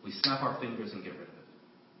 we snap our fingers and get rid of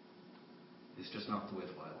it. It's just not the way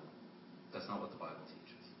the Bible. That's not what the Bible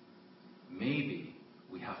teaches. Maybe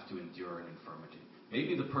we have to endure an infirmity.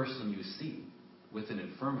 Maybe the person you see with an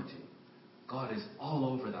infirmity, God is all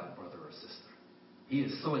over that brother or sister. He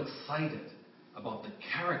is so excited about the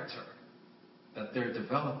character that they're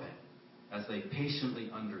developing as they patiently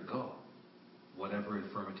undergo whatever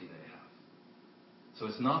infirmity they have. So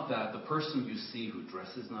it's not that the person you see who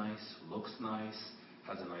dresses nice, looks nice,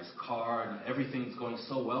 has a nice car, and everything's going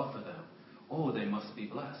so well for them, oh, they must be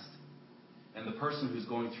blessed. And the person who's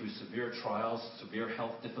going through severe trials, severe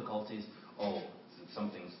health difficulties, oh,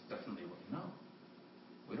 something's definitely wrong. No.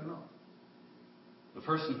 We don't know. The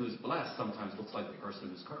person who's blessed sometimes looks like the person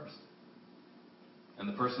who's cursed. And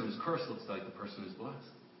the person who's cursed looks like the person who's blessed.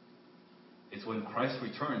 It's when Christ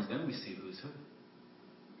returns, then we see who's who.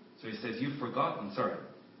 So he says, you've forgotten. Sorry,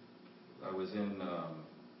 I was in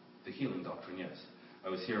the healing doctrine, yes. I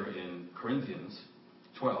was here in Corinthians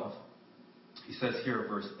 12. He says here,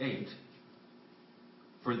 verse 8,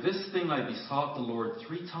 for this thing I besought the Lord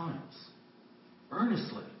 3 times,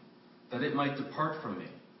 earnestly, that it might depart from me.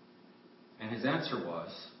 And his answer was,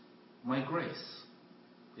 my grace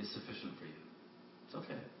is sufficient for you. It's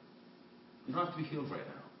okay. You don't have to be healed right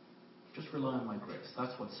now. Just rely on my grace.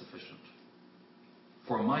 That's what's sufficient.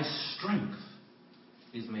 For my strength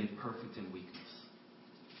is made perfect in weakness.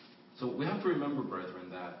 So we have to remember, brethren,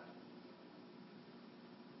 that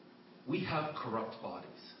we have corrupt bodies.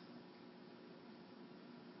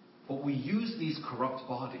 But we use these corrupt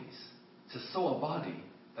bodies to sow a body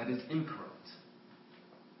that is incorrupt.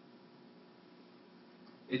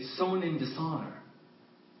 It's sown in dishonor.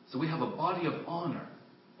 So we have a body of honor,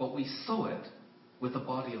 but we sow it with a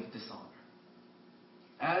body of dishonor.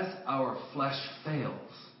 As our flesh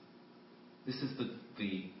fails, this is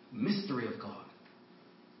the mystery of God,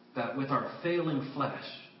 that with our failing flesh,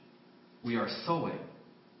 we are sowing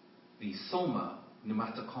the soma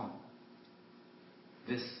pneumatikon,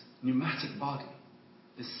 this pneumatic body,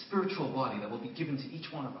 this spiritual body that will be given to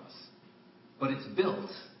each one of us. But it's built,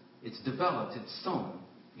 it's developed, it's sown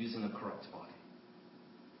using a corrupt body.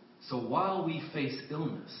 So while we face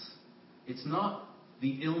illness, it's not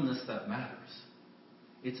the illness that matters.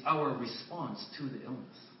 It's our response to the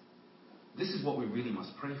illness. This is what we really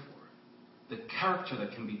must pray for. The character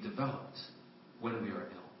that can be developed when we are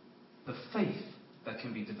ill. The faith that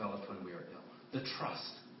can be developed when we are ill. The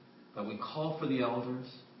trust that we call for the elders,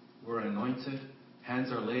 we're anointed,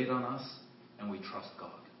 hands are laid on us, and we trust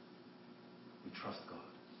God. We trust God.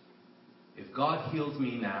 If God heals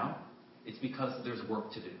me now, it's because there's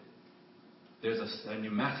work to do. There's a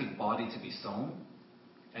pneumatic body to be sown,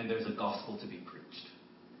 and there's a gospel to be preached.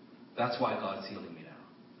 That's why God's healing me now.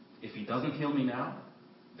 If he doesn't heal me now,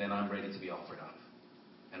 then I'm ready to be offered up.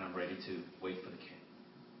 And I'm ready to wait for the king.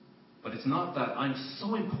 But it's not that I'm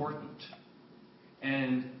so important.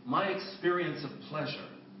 And my experience of pleasure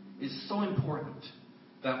is so important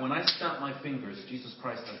that when I snap my fingers, Jesus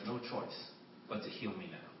Christ has no choice but to heal me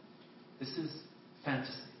now. This is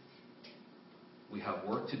fantasy. We have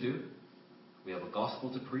work to do. We have a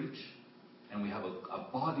gospel to preach. And we have a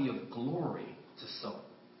body of glory to sow.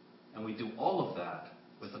 And we do all of that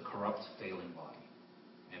with a corrupt, failing body.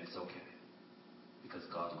 And it's okay. Because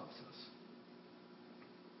God loves us.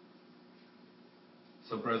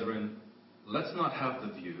 So, brethren, let's not have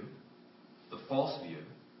the view, the false view,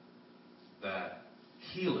 that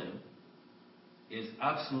healing is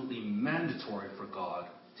absolutely mandatory for God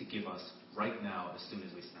to give us right now as soon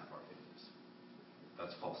as we snap our fingers.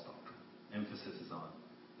 That's false doctrine. Emphasis is on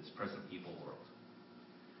this present evil world.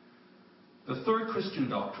 The third Christian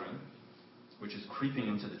doctrine, which is creeping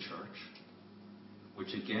into the church,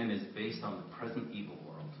 which again is based on the present evil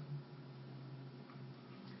world,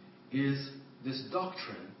 is this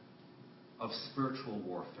doctrine of spiritual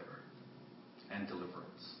warfare and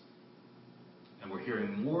deliverance. And we're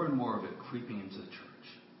hearing more and more of it creeping into the church.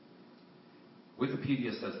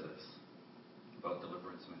 Wikipedia says this about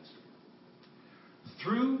deliverance ministry.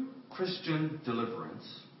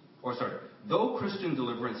 Though Christian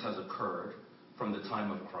deliverance has occurred from the time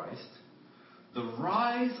of Christ, the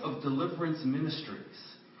rise of deliverance ministries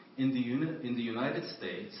in the United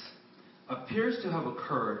States appears to have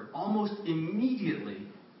occurred almost immediately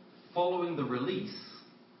following the release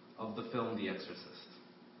of the film The Exorcist.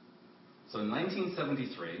 So in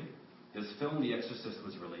 1973, this film The Exorcist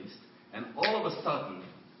was released, and all of a sudden,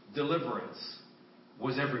 deliverance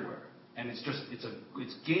was everywhere. And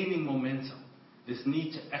it's gaining momentum. This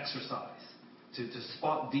need to exorcise, to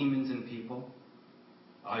spot demons in people,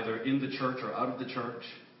 either in the church or out of the church,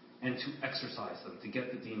 and to exorcise them, to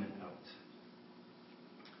get the demon out.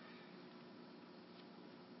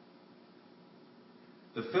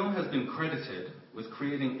 The film has been credited with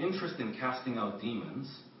creating interest in casting out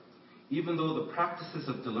demons, even though the practices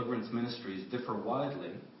of deliverance ministries differ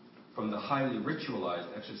widely from the highly ritualized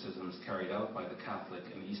exorcisms carried out by the Catholic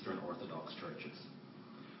and Eastern Orthodox churches.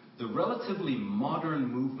 The relatively modern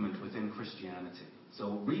movement within Christianity,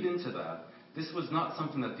 so read into that, this was not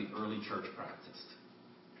something that the early church practiced.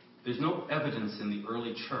 There's no evidence in the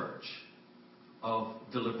early church of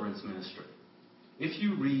deliverance ministry. If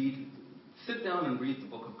you sit down and read the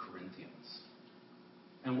book of Corinthians,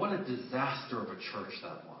 and what a disaster of a church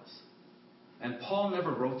that was. And Paul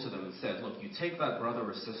never wrote to them and said, look, you take that brother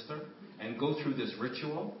or sister and go through this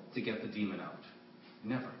ritual to get the demon out.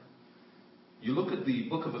 Never. You look at the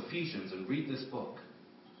book of Ephesians and read this book,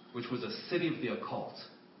 which was a city of the occult.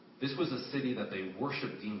 This was a city that they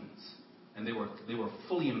worshiped demons. And they were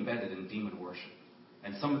fully embedded in demon worship.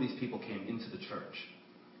 And some of these people came into the church.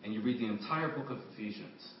 And you read the entire book of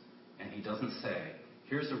Ephesians, and he doesn't say,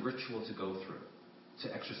 here's a ritual to go through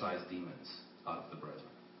to exorcise demons out of the brethren.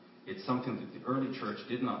 It's something that the early church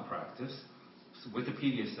did not practice. So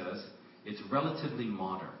Wikipedia says it's relatively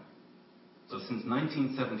modern. So since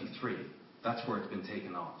 1973, that's where it's been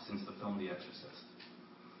taken off, since the film The Exorcist.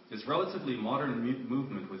 This relatively modern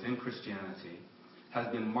movement within Christianity has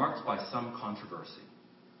been marked by some controversy.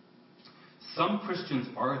 Some Christians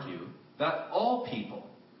argue that all people,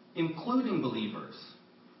 including believers,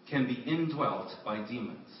 can be indwelt by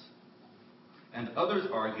demons. And others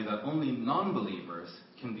argue that only non-believers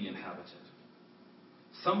can be inhabited.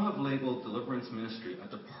 Some have labeled deliverance ministry a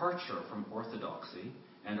departure from orthodoxy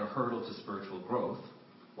and a hurdle to spiritual growth,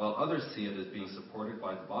 while others see it as being supported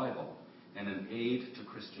by the Bible and an aid to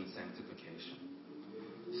Christian sanctification.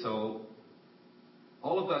 So,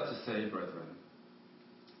 all of that to say, brethren,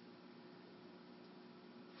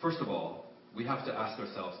 first of all, we have to ask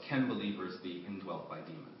ourselves, can believers be indwelt by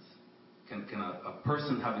demons? Can a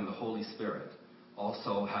person having the Holy Spirit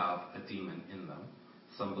also have a demon in them?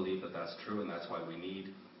 Some believe that that's true, and that's why we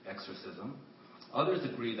need exorcism. Others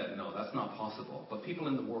agree that no, that's not possible. But people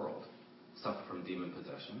in the world suffer from demon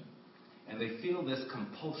possession, and they feel this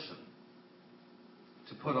compulsion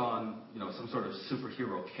to put on, some sort of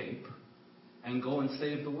superhero cape and go and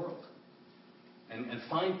save the world. And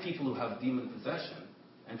find people who have demon possession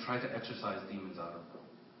and try to exorcise demons out of them.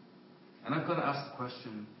 And I've got to ask the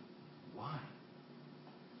question, why?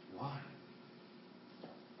 Why?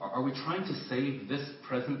 Are we trying to save this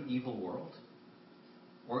present evil world?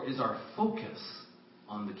 Or is our focus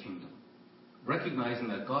on the kingdom? Recognizing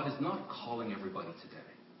that God is not calling everybody today.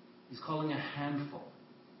 He's calling a handful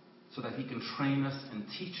so that he can train us and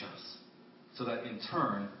teach us so that in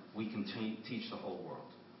turn we can teach the whole world.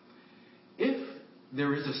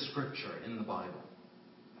 there is a scripture in the Bible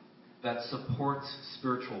that supports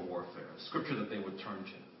spiritual warfare, a scripture that they would turn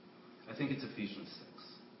to. I think it's Ephesians 6.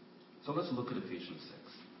 So let's look at Ephesians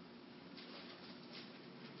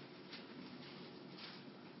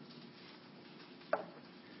 6.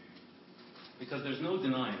 Because there's no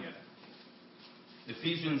denying it.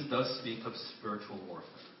 Ephesians does speak of spiritual warfare.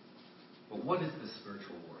 But what is this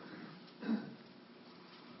spiritual warfare?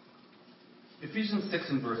 Ephesians 6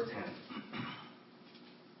 and verse 10.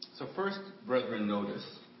 So first, brethren, notice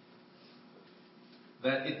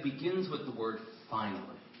that it begins with the word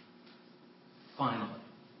finally. Finally.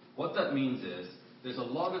 What that means is there's a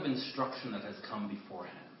lot of instruction that has come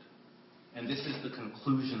beforehand. And this is the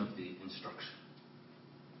conclusion of the instruction.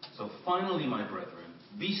 So finally, my brethren,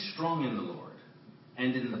 be strong in the Lord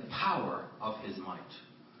and in the power of his might.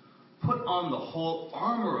 Put on the whole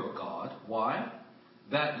armor of God. Why?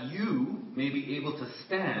 That you may be able to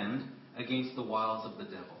stand against the wiles of the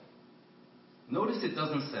devil. Notice it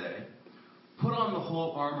doesn't say, put on the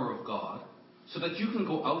whole armor of God so that you can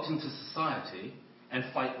go out into society and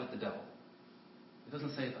fight with the devil. It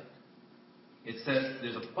doesn't say that. It says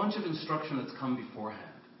there's a bunch of instruction that's come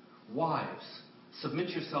beforehand. Wives, submit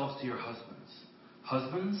yourselves to your husbands.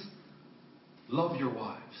 Husbands, love your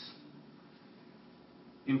wives.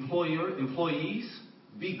 Employees,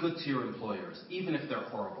 be good to your employers, even if they're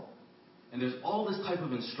horrible. And there's all this type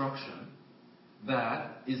of instruction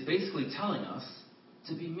that is basically telling us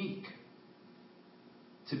to be meek,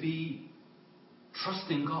 to be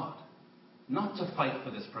trusting God, not to fight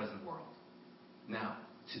for this present world. Now,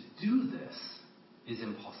 to do this is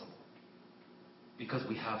impossible because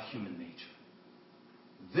we have human nature.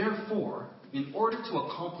 Therefore, in order to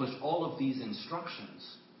accomplish all of these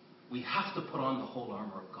instructions, we have to put on the whole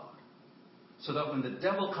armor of God. So that when the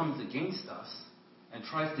devil comes against us and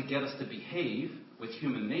tries to get us to behave with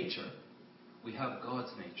human nature, we have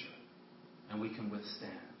God's nature and we can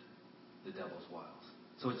withstand the devil's wiles.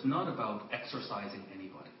 So it's not about exercising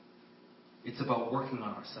anybody. It's about working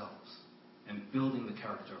on ourselves and building the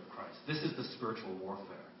character of Christ. This is the spiritual warfare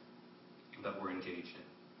that we're engaged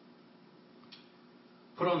in.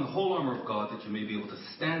 Put on the whole armor of God that you may be able to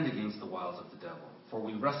stand against the wiles of the devil. For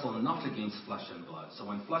we wrestle not against flesh and blood. So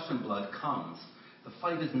when flesh and blood comes, the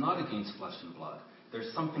fight is not against flesh and blood.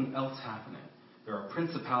 There's something else happening. There are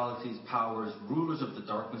principalities, powers, rulers of the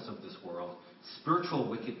darkness of this world, spiritual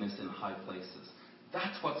wickedness in high places.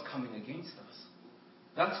 That's what's coming against us.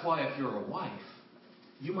 That's why if you're a wife,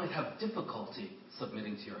 you might have difficulty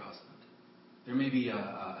submitting to your husband. There may be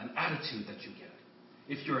an attitude that you get.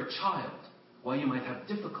 If you're a child, why you might have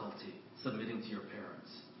difficulty submitting to your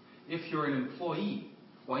parents. If you're an employee,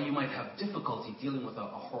 why you might have difficulty dealing with a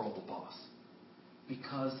horrible boss.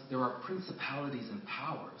 Because there are principalities and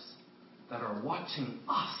powers that are watching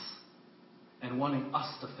us and wanting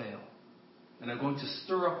us to fail. And are going to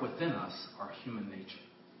stir up within us our human nature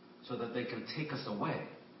so that they can take us away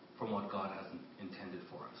from what God has intended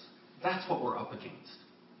for us. That's what we're up against.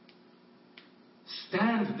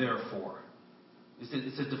 Stand, therefore.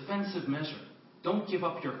 It's a defensive measure. Don't give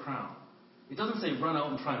up your crown. It doesn't say run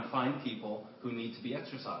out and try and find people who need to be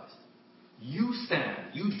exercised. You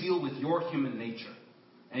stand. You deal with your human nature.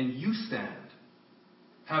 And you stand,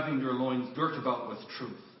 having your loins girt about with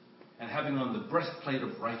truth, and having on the breastplate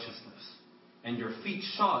of righteousness, and your feet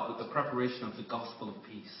shod with the preparation of the gospel of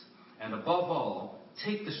peace. And above all,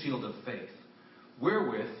 take the shield of faith,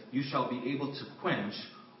 wherewith you shall be able to quench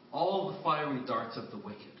all the fiery darts of the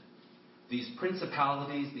wicked. These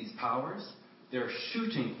principalities, these powers, they're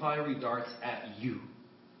shooting fiery darts at you.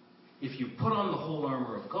 If you put on the whole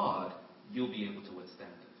armor of God, you'll be able to withstand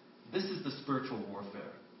it. This is the spiritual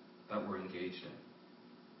warfare that we're engaged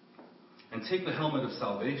in. And take the helmet of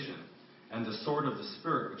salvation and the sword of the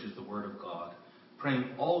Spirit, which is the word of God, praying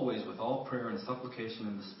always with all prayer and supplication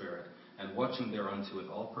in the Spirit, and watching thereunto with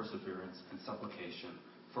all perseverance and supplication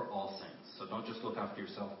for all saints. So don't just look after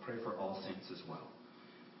yourself, pray for all saints as well.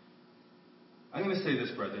 I'm going to say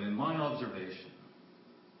this, brethren, in my observation,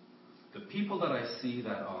 the people that I see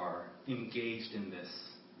that are engaged in this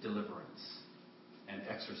deliverance and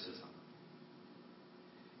exorcism,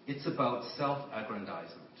 it's about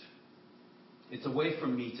self-aggrandizement. It's a way for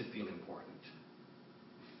me to feel important.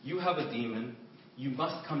 You have a demon, you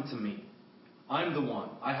must come to me. I'm the one.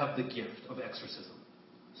 I have the gift of exorcism.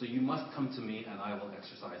 So you must come to me and I will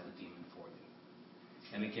exorcise the demon for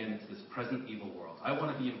you. And again, it's this present evil world. I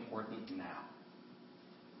want to be important now.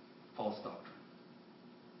 False doctrine.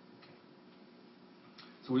 Okay.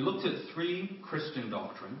 So we looked at 3 Christian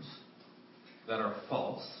doctrines that are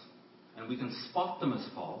false, and we can spot them as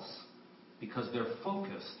false because they're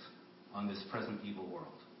focused on this present evil world.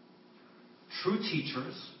 true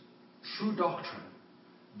teachers, true doctrine,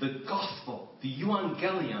 the gospel, the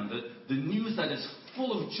euangelion, the news that is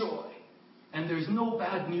full of joy. And there's no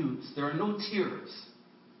bad news. There are no tears.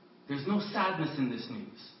 There's no sadness in this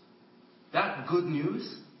news. That good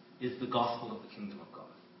news is the gospel of the kingdom of God.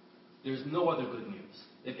 There's no other good news.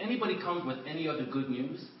 If anybody comes with any other good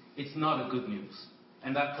news, it's not a good news.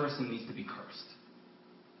 And that person needs to be cursed.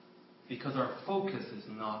 Because our focus is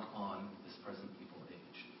not on this present evil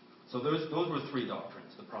age. So those were three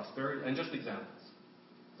doctrines. The prosperity, and just examples.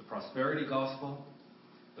 The prosperity gospel,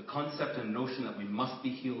 the concept and notion that we must be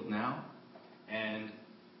healed now, and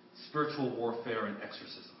spiritual warfare and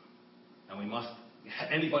exorcism. And we must,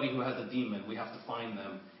 anybody who has a demon, we have to find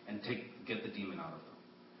them and get the demon out of them.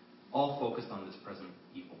 All focused on this present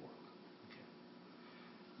evil world. Okay.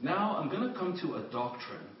 Now I'm going to come to a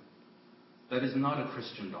doctrine that is not a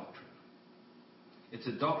Christian doctrine. It's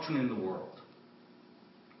a doctrine in the world.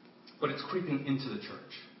 But it's creeping into the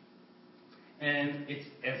church. And it's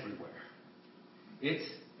everywhere. It's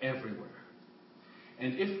everywhere.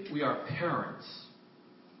 And if we are parents,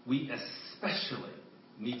 we especially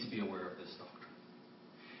need to be aware of this doctrine.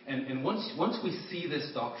 And once we see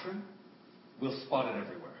this doctrine, we'll spot it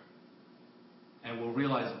everywhere. And we'll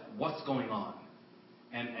realize what's going on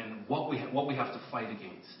and what we have to fight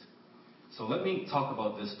against. So let me talk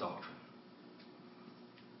about this doctrine.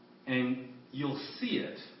 And you'll see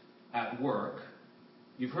it at work.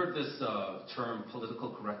 You've heard this term,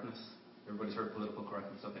 political correctness. Everybody's heard political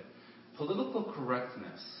correctness? Okay. Political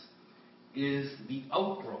correctness is the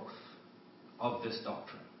outgrowth of this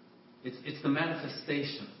doctrine. It's the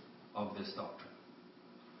manifestation of this doctrine.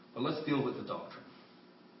 But let's deal with the doctrine.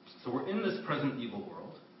 So we're in this present evil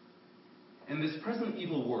world. And this present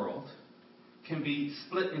evil world can be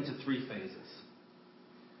split into three phases.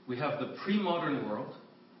 We have the pre-modern world,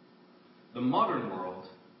 the modern world,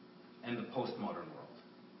 and the postmodern world.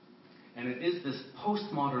 And it is this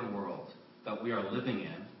postmodern world that we are living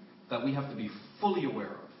in that we have to be fully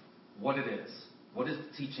aware of what it is. What is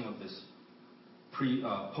the teaching of this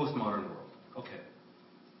postmodern world? Okay.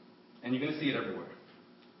 And you're going to see it everywhere.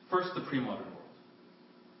 First, the pre-modern world.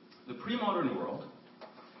 The pre-modern world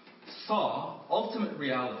saw ultimate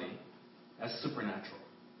reality as supernatural.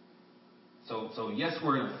 So yes,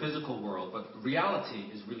 we're in a physical world, but reality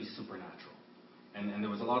is really supernatural. And there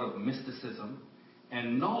was a lot of mysticism,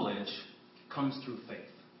 and knowledge comes through faith.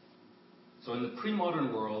 So in the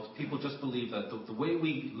pre-modern world, people just believe that the way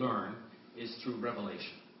we learn is through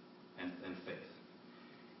revelation and faith.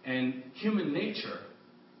 And human nature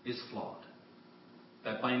is flawed.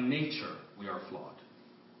 That by nature we are flawed.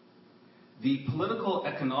 The political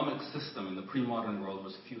economic system in the pre-modern world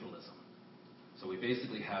was feudalism. So we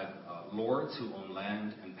basically had lords who owned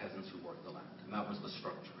land and peasants who worked the land. And that was the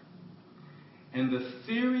structure. And the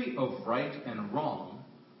theory of right and wrong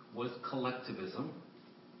was collectivism,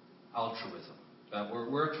 altruism. That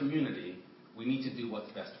we're a community, we need to do what's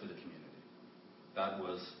best for the community. That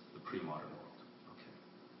was the pre-modern world.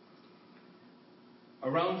 Okay.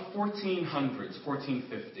 Around 1400s,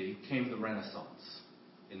 1450, came the Renaissance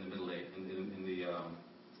in the Middle Age,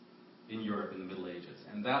 in Europe in the Middle Ages,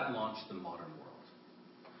 and that launched the modern world.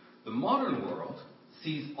 The modern world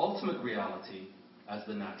sees ultimate reality as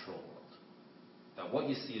the natural world. That what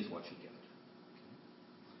you see is what you get.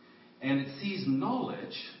 And it sees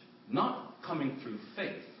knowledge not coming through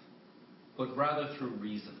faith, but rather through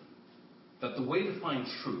reason. That the way to find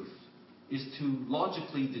truth is to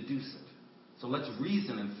logically deduce it. So let's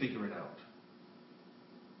reason and figure it out.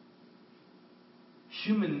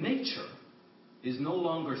 Human nature is no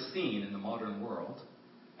longer seen in the modern world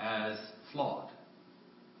as flawed.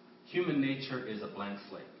 Human nature is a blank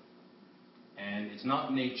slate. And it's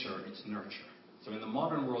not nature, it's nurture. So in the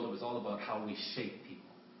modern world, it was all about how we shape people.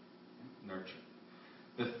 Nurture.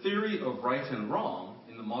 The theory of right and wrong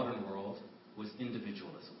in the modern world was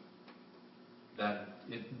individualism. That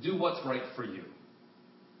do what's right for you.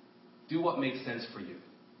 Do what makes sense for you.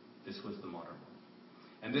 This was the modern world.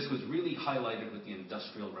 And this was really highlighted with the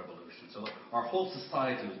Industrial Revolution. So our whole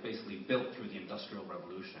society was basically built through the Industrial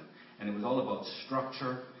Revolution. And it was all about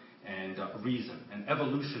structure and reason. And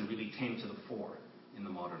evolution really came to the fore in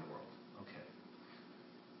the modern world. Okay.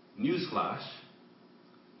 Newsflash,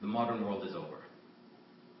 the modern world is over.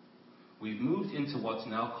 We've moved into what's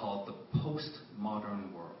now called the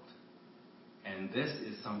postmodern world. And this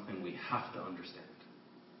is something we have to understand.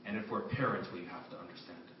 And if we're parents, we have to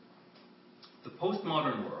understand it. The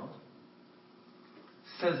postmodern world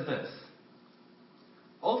says this: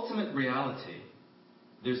 ultimate reality,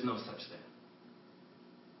 there's no such thing.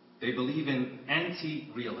 They believe in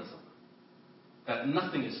anti-realism, that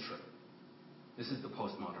nothing is true. This is the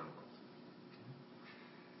postmodern world.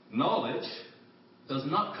 Knowledge does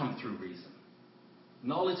not come through reason.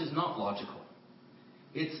 Knowledge is not logical.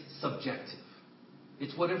 It's subjective.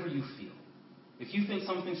 It's whatever you feel. If you think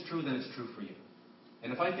something's true, then it's true for you.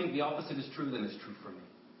 And if I think the opposite is true, then it's true for me.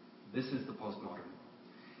 This is the postmodern world.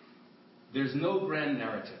 There's no grand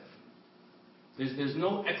narrative. There's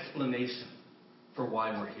no explanation for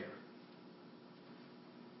why we're here.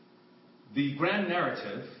 The grand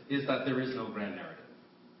narrative is that there is no grand narrative.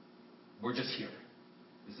 We're just here.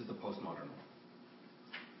 This is the postmodern world.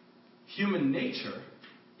 Human nature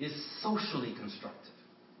is socially constructed.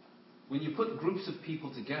 When you put groups of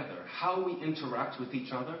people together, how we interact with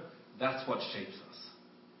each other, that's what shapes us.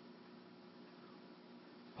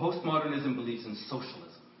 Postmodernism believes in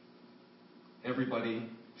socialism. Everybody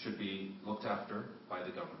should be looked after by the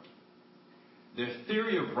government. Their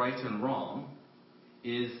theory of right and wrong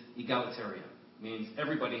is egalitarian, means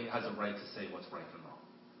everybody has a right to say what's right and wrong.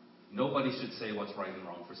 Nobody should say what's right and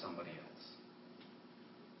wrong for somebody else.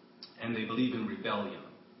 And they believe in rebellion,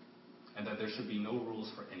 and that there should be no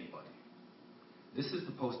rules for anybody. This is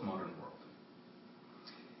the postmodern world.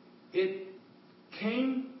 It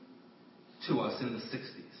came to us in the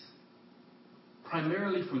 60s,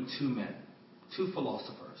 primarily from two men, two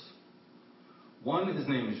philosophers. One, his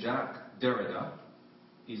name is Jacques Derrida.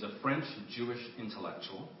 He's a French-Jewish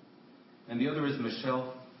intellectual. And the other is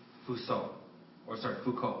Michel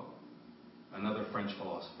Foucault, another French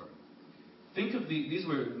philosopher. Think of these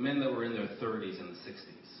were men that were in their 30s in the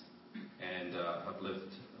 60s and have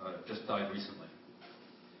lived, just died recently.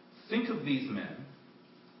 Think of these men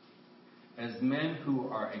as men who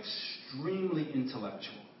are extremely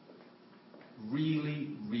intellectual,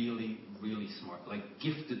 really, really, really smart, like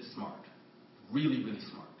gifted smart, really, really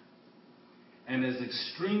smart. And as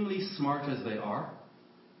extremely smart as they are,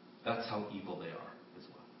 that's how evil they are as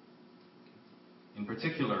well. In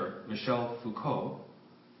particular, Michel Foucault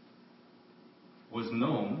was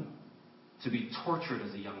known to be tortured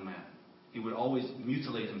as a young man. He would always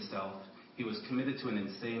mutilate himself. He was committed to an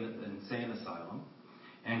insane asylum,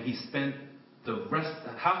 and he spent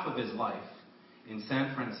half of his life in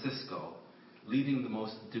San Francisco leading the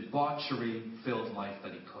most debauchery-filled life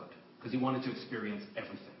that he could, because he wanted to experience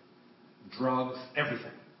everything. Drugs,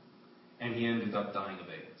 everything. And he ended up dying of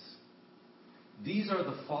AIDS. These are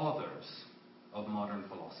the fathers of modern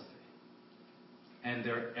philosophy. And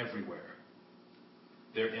they're everywhere.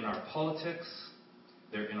 They're in our politics,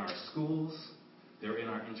 they're in our schools, they're in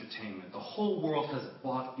our entertainment. The whole world has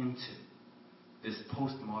bought into this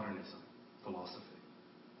postmodernism philosophy.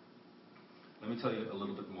 Let me tell you a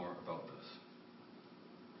little bit more about this.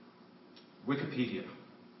 Wikipedia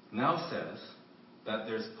now says that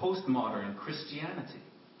there's postmodern Christianity.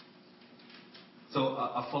 So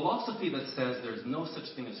a philosophy that says there's no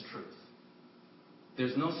such thing as truth.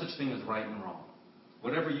 There's no such thing as right and wrong.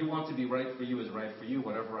 Whatever you want to be right for you is right for you.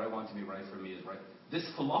 Whatever I want to be right for me is right. This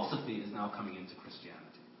philosophy is now coming into Christianity.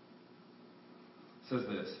 It says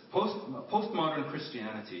this: postmodern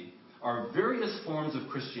Christianity are various forms of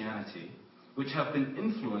Christianity which have been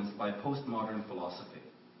influenced by postmodern philosophy.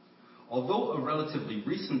 Although a relatively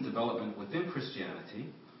recent development within Christianity,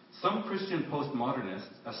 some Christian postmodernists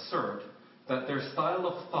assert that their style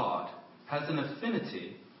of thought has an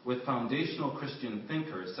affinity with foundational Christian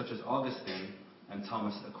thinkers such as Augustine and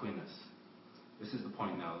Thomas Aquinas. This is the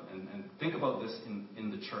point now, and think about this in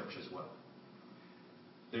the church as well.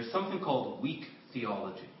 There's something called weak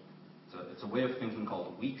theology. It's a way of thinking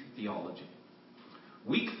called weak theology.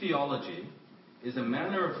 Weak theology is a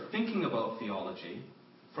manner of thinking about theology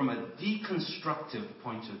from a deconstructive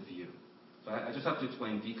point of view. So I just have to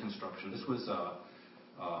explain deconstruction. This was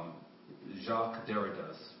Jacques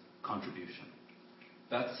Derrida's contribution.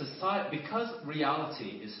 That society, because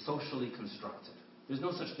reality is socially constructed, there's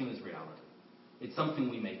no such thing as reality. It's something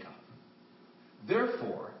we make up.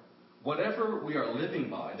 Therefore, whatever we are living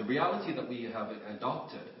by, the reality that we have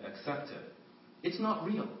adopted, accepted, it's not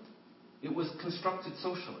real. It was constructed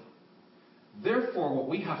socially. Therefore, what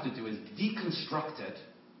we have to do is deconstruct it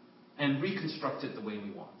and reconstruct it the way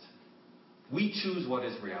we want. We choose what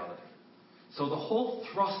is reality. So the whole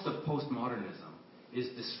thrust of postmodernism is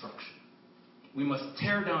destruction. We must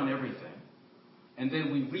tear down everything, and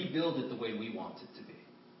then we rebuild it the way we want it to be.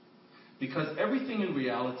 Because everything in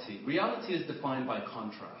reality is defined by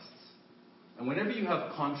contrasts. And whenever you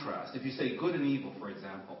have contrast, if you say good and evil, for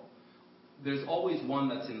example, there's always one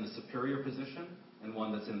that's in the superior position and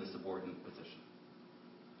one that's in the subordinate position.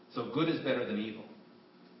 So good is better than evil.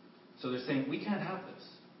 So they're saying, we can't have this.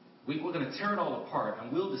 We're going to tear it all apart,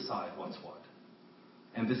 and we'll decide what's what.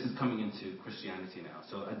 And this is coming into Christianity now.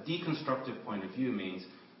 So a deconstructive point of view means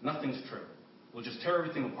nothing's true. We'll just tear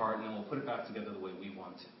everything apart, and then we'll put it back together the way we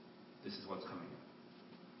want to. This is what's coming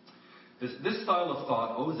in. This style of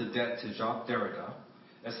thought owes a debt to Jacques Derrida,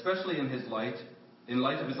 especially in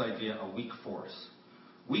light of his idea, a weak force.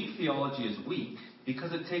 Weak theology is weak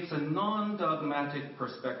because it takes a non-dogmatic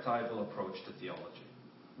perspectival approach to theology.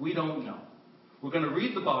 We don't know. We're going to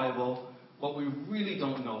read the Bible, but we really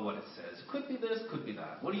don't know what it says. Could be this, could be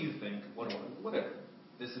that. What do you think? Whatever.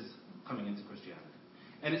 This is coming into Christianity.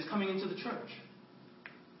 And it's coming into the church.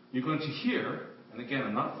 You're going to hear, and again,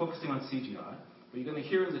 I'm not focusing on CGI, but you're going to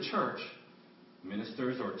hear in the church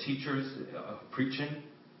ministers or teachers preaching,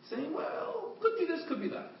 saying, well, could be this, could be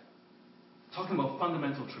that. Talking about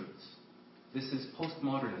fundamental truths. This is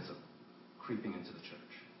postmodernism creeping into the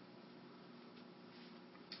church.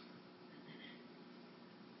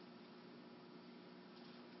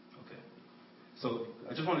 Okay. So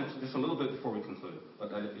I just wanted to, just a little bit before we conclude,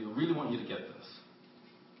 but I really want you to get this.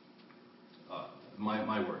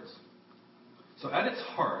 My words. So at its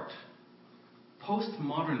heart,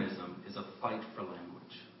 postmodernism is a fight for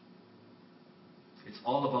language. It's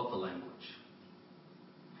all about the language.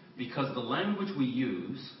 Because the language we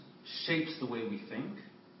use shapes the way we think,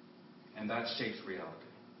 and that shapes reality.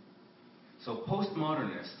 So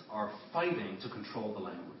postmodernists are fighting to control the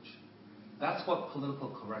language. That's what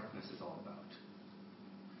political correctness is all about.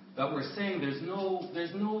 That we're saying there's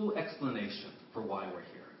no explanation for why we're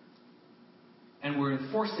here. And we're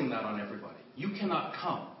enforcing that on everybody. You cannot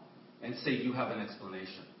come and say you have an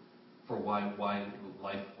explanation for why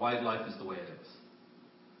life is the way it is.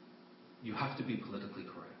 You have to be politically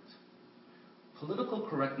correct. Political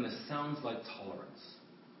correctness sounds like tolerance.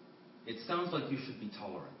 It sounds like you should be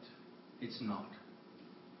tolerant. It's not.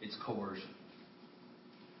 It's coercion.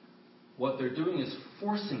 What they're doing is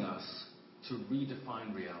forcing us to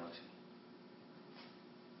redefine reality.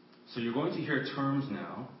 So you're going to hear terms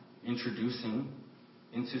now introducing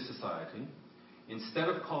into society. Instead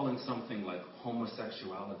of calling something like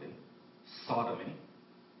homosexuality sodomy,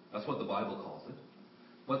 that's what the Bible calls it,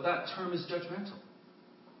 but that term is judgmental.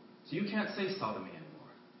 So you can't say sodomy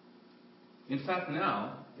anymore. In fact,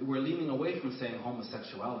 now we're leaning away from saying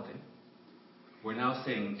homosexuality. We're now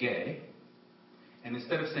saying gay. And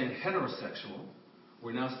instead of saying heterosexual,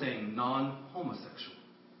 we're now saying non-homosexual.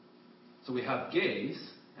 So we have gays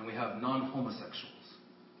and we have non-homosexuals.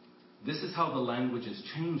 This is how the language is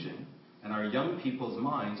changing, and our young people's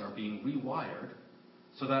minds are being rewired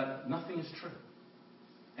so that nothing is true.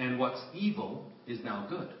 And what's evil is now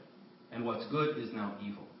good, and what's good is now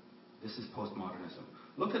evil. This is postmodernism.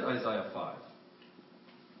 Look at Isaiah 5.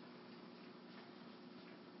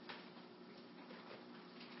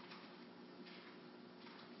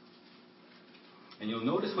 And you'll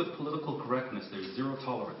notice with political correctness, there's zero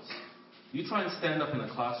tolerance. You try and stand up in a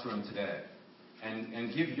classroom today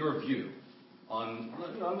and give your view on,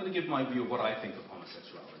 I'm going to give my view of what I think of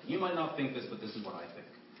homosexuality. You might not think this, but this is what I think.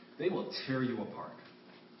 They will tear you apart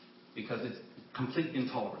because it's complete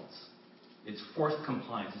intolerance. It's forced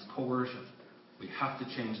compliance. It's coercion. We have to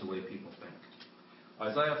change the way people think.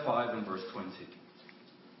 Isaiah 5 and verse 20.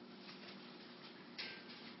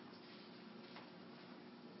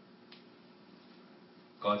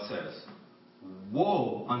 God says,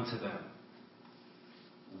 woe unto them.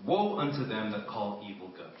 Woe unto them that call evil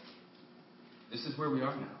good. This is where we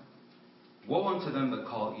are now. Woe unto them that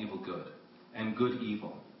call evil good, and good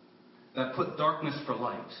evil, that put darkness for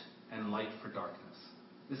light, and light for darkness.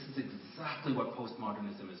 This is exactly what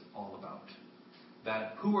postmodernism is all about.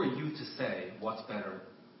 That who are you to say what's better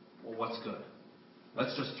or what's good?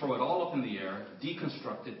 Let's just throw it all up in the air,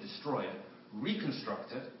 deconstruct it, destroy it,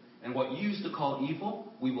 reconstruct it, and what you used to call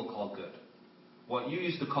evil, we will call good. What you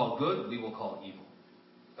used to call good, we will call evil.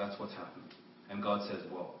 That's what's happening. And God says,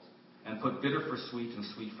 woe. And put bitter for sweet and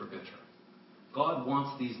sweet for bitter. God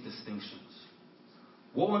wants these distinctions.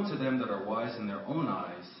 Woe unto them that are wise in their own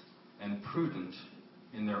eyes and prudent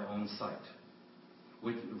in their own sight.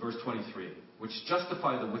 Verse 23. Which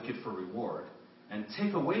justify the wicked for reward and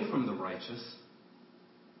take away from the righteous,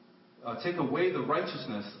 take away the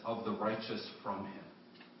righteousness of the righteous from him.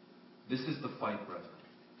 This is the fight, brethren.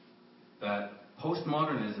 That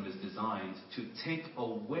postmodernism is designed to take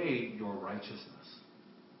away your righteousness,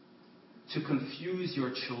 to confuse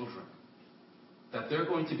your children, that they're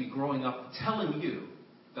going to be growing up telling you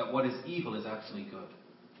that what is evil is actually good,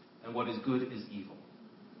 and what is good is evil.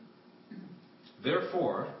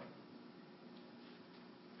 Therefore,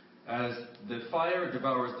 as the fire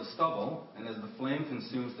devours the stubble, and as the flame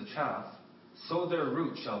consumes the chaff, so their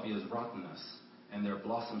root shall be as rottenness, and their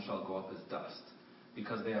blossom shall go up as dust,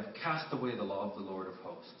 because they have cast away the law of the Lord of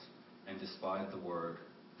hosts, and despised the word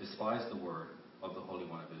of the Holy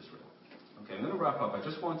One of Israel. Okay, I'm going to wrap up. I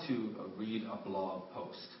just want to read a blog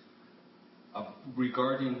post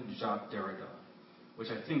regarding Jacques Derrida, which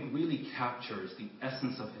I think really captures the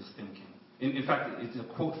essence of his thinking. In fact, it's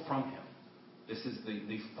a quote from him. This is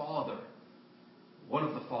the father, one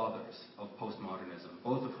of the fathers of postmodernism,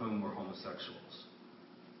 both of whom were homosexuals.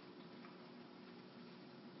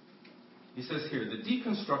 He says here,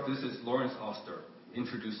 this is Lawrence Auster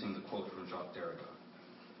introducing the quote from Jacques Derrida.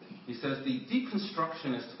 He says, the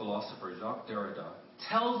deconstructionist philosopher Jacques Derrida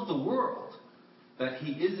tells the world that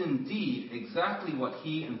he is indeed exactly what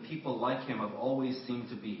he and people like him have always seemed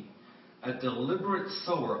to be, a deliberate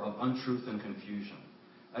sower of untruth and confusion,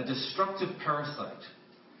 a destructive parasite,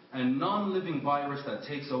 a non-living virus that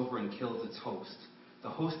takes over and kills its host, the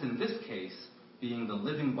host in this case being the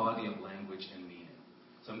living body of language and meaning.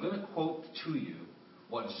 So I'm going to quote to you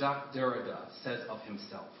what Jacques Derrida says of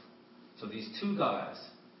himself. So these two guys,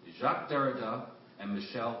 Jacques Derrida and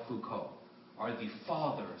Michel Foucault, are the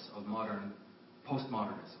fathers of modern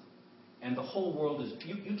postmodernism. And the whole world is...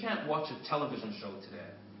 You can't watch a television show today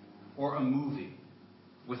or a movie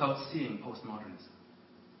without seeing postmodernism.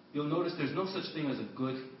 You'll notice there's no such thing as a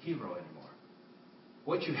good hero anymore.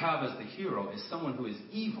 What you have as the hero is someone who is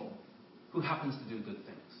evil who happens to do good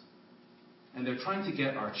things. And they're trying to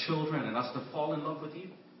get our children and us to fall in love with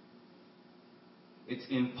evil. It's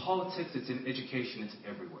in politics, it's in education, it's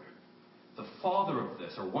everywhere. The father of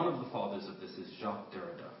this, or one of the fathers of this, is Jacques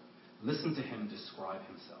Derrida. Listen to him describe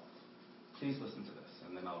himself. Please listen to this,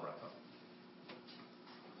 and then I'll wrap up.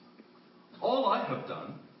 All I have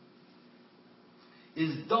done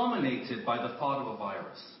is dominated by the thought of a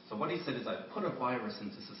virus. So what he said is, I've put a virus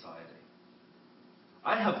into society.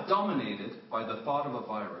 I have dominated by the thought of a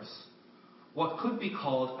virus what could be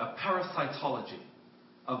called a parasitology,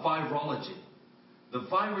 a virology, the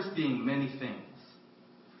virus being many things.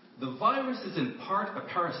 The virus is in part a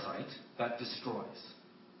parasite that destroys.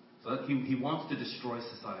 So that he wants to destroy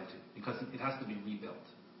society because it has to be rebuilt.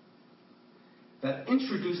 That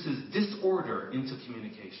introduces disorder into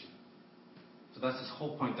communication. So that's his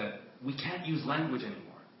whole point, that we can't use language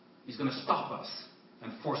anymore. He's going to stop us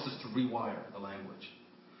and force us to rewire the language.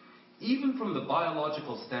 Even from the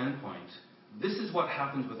biological standpoint, this is what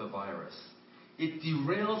happens with a virus. It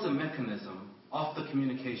derails a mechanism off the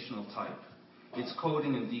communicational type. It's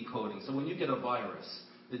coding and decoding. So when you get a virus,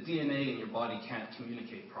 the DNA in your body can't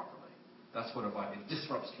communicate properly. That's what a virus, it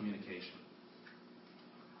disrupts communication.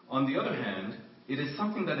 On the other hand, it is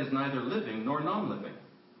something that is neither living nor non-living.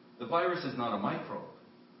 The virus is not a microbe.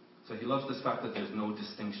 So he loves this fact that there's no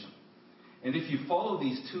distinction. And if you follow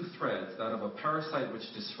these two threads, that of a parasite which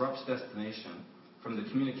disrupts destination from the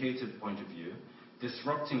communicative point of view,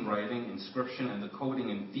 disrupting writing, inscription, and the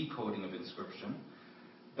coding and decoding of inscription,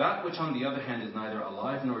 that which on the other hand is neither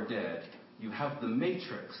alive nor dead, you have the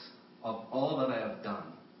matrix of all that I have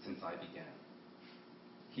done since I began.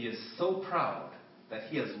 He is so proud that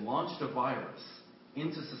he has launched a virus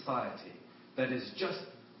into society that is just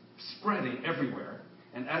spreading everywhere,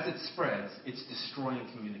 and as it spreads, it's destroying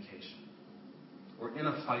communication. We're in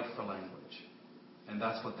a fight for language, and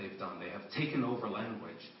that's what they've done. They have taken over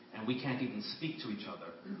language, and we can't even speak to each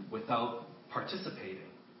other without participating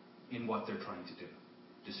in what they're trying to do,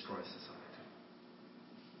 destroy society.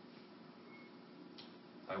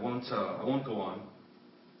 I won't go on,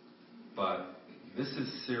 but this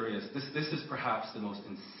is serious. This is perhaps the most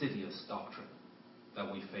insidious doctrine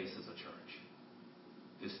that we face as a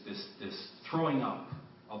church. This throwing up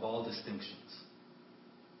of all distinctions.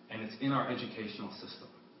 And it's in our educational system.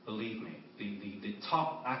 Believe me, the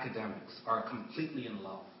top academics are completely in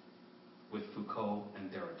love with Foucault and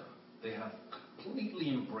Derrida. They have completely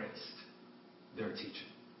embraced their teaching.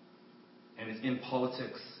 And it's in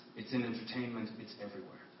politics, it's in entertainment, it's everywhere.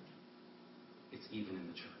 It's even in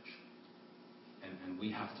the church. And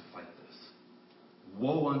we have to fight this.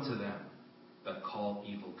 Woe unto them that call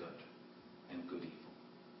evil good and good evil.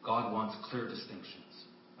 God wants clear distinctions,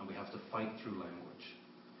 and we have to fight through language.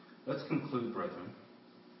 Let's conclude, brethren.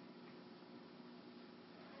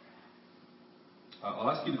 I'll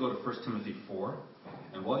ask you to go to 1 Timothy 4,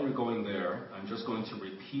 and while you're going there, I'm just going to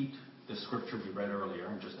repeat the scripture we read earlier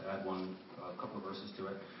and just add a couple of verses to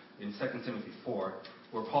it. In 2 Timothy 4,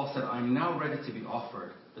 where Paul said, I'm now ready to be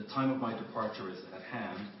offered. The time of my departure is at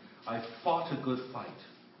hand. I've fought a good fight.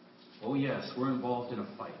 Oh yes, we're involved in a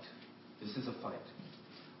fight. This is a fight.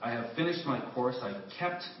 I have finished my course. I've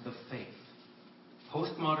kept the faith.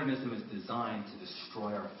 Postmodernism is designed to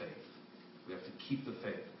destroy our faith. We have to keep the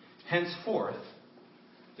faith. Henceforth,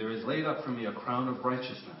 there is laid up for me a crown of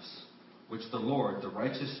righteousness, which the Lord, the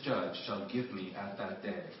righteous judge, shall give me at that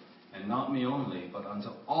day. And not me only, but unto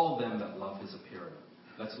all them that love his appearing.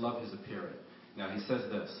 Let's love his appearing. Now he says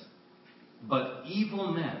this, but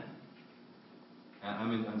evil men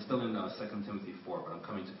I'm still in 2 Timothy 4, but I'm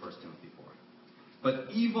coming to 1 Timothy 4.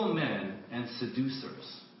 But evil men and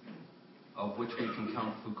seducers, of which we can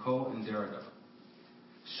count Foucault and Derrida,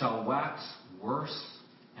 shall wax worse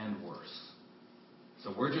and worse.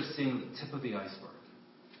 So we're just seeing the tip of the iceberg.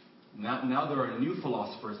 Now there are new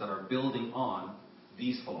philosophers that are building on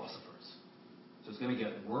these philosophers. So it's going to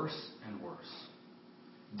get worse and worse.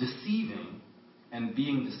 Deceiving and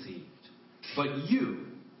being deceived. But you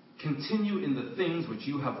continue in the things which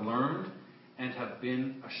you have learned and have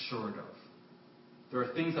been assured of. There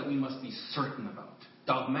are things that we must be certain about,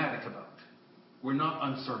 dogmatic about. We're not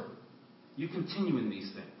uncertain. You continue in these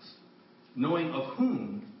things, knowing of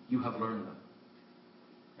whom you have learned them.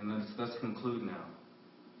 And let's conclude now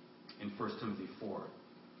in 1 Timothy 4.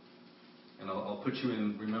 And I'll put you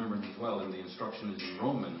in remembrance as well, in the instruction is in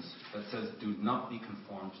Romans that says, do not be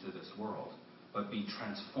conformed to this world, but be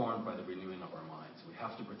transformed by the renewing of our minds. We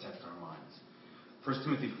have to protect our minds. 1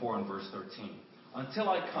 Timothy 4 and verse 13. Until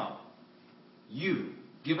I come, you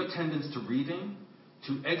give attendance to reading,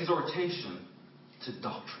 to exhortation, to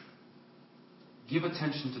doctrine. Give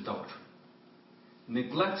attention to doctrine.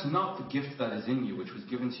 Neglect not the gift that is in you, which was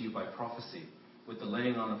given to you by prophecy, with the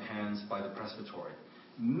laying on of hands by the presbytery.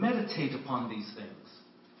 Meditate upon these things.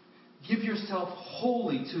 Give yourself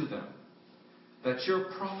wholly to them, that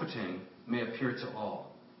your profiting may appear to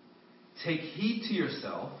all. Take heed to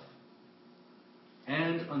yourself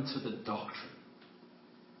and unto the doctrine.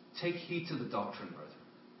 Take heed to the doctrine, brethren.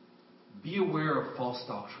 Be aware of false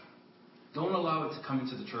doctrine. Don't allow it to come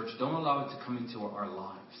into the church. Don't allow it to come into our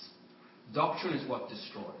lives. Doctrine is what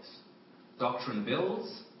destroys. Doctrine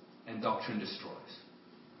builds and doctrine destroys.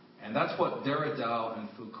 And that's what Derrida and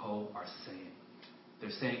Foucault are saying.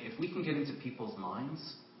 They're saying if we can get into people's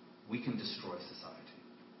minds, we can destroy society.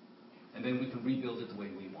 And then we can rebuild it the way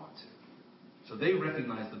we want to. So they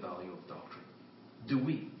recognize the value of doctrine. Do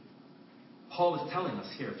we? Paul is telling us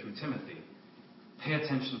here through Timothy, pay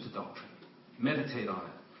attention to doctrine. Meditate on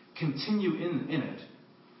it. Continue in it.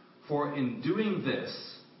 For in doing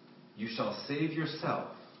this, you shall save yourself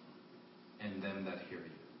and them that hear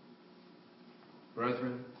you.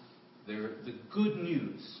 Brethren, the good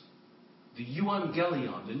news, the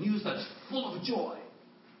euangelion, the news that's full of joy,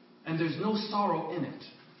 and there's no sorrow in it,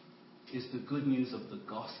 is the good news of the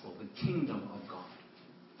gospel, the kingdom of God.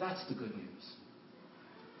 That's the good news.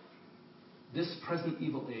 This present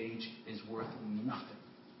evil age is worth nothing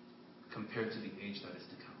compared to the age that is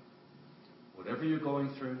to come. Whatever you're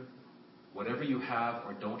going through, whatever you have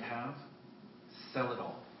or don't have, sell it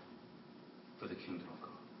all for the kingdom of God.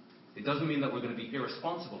 It doesn't mean that we're going to be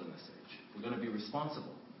irresponsible in this age. We're going to be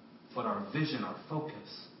responsible. But our vision, our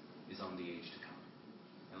focus is on the age to come.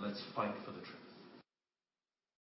 And let's fight for the truth.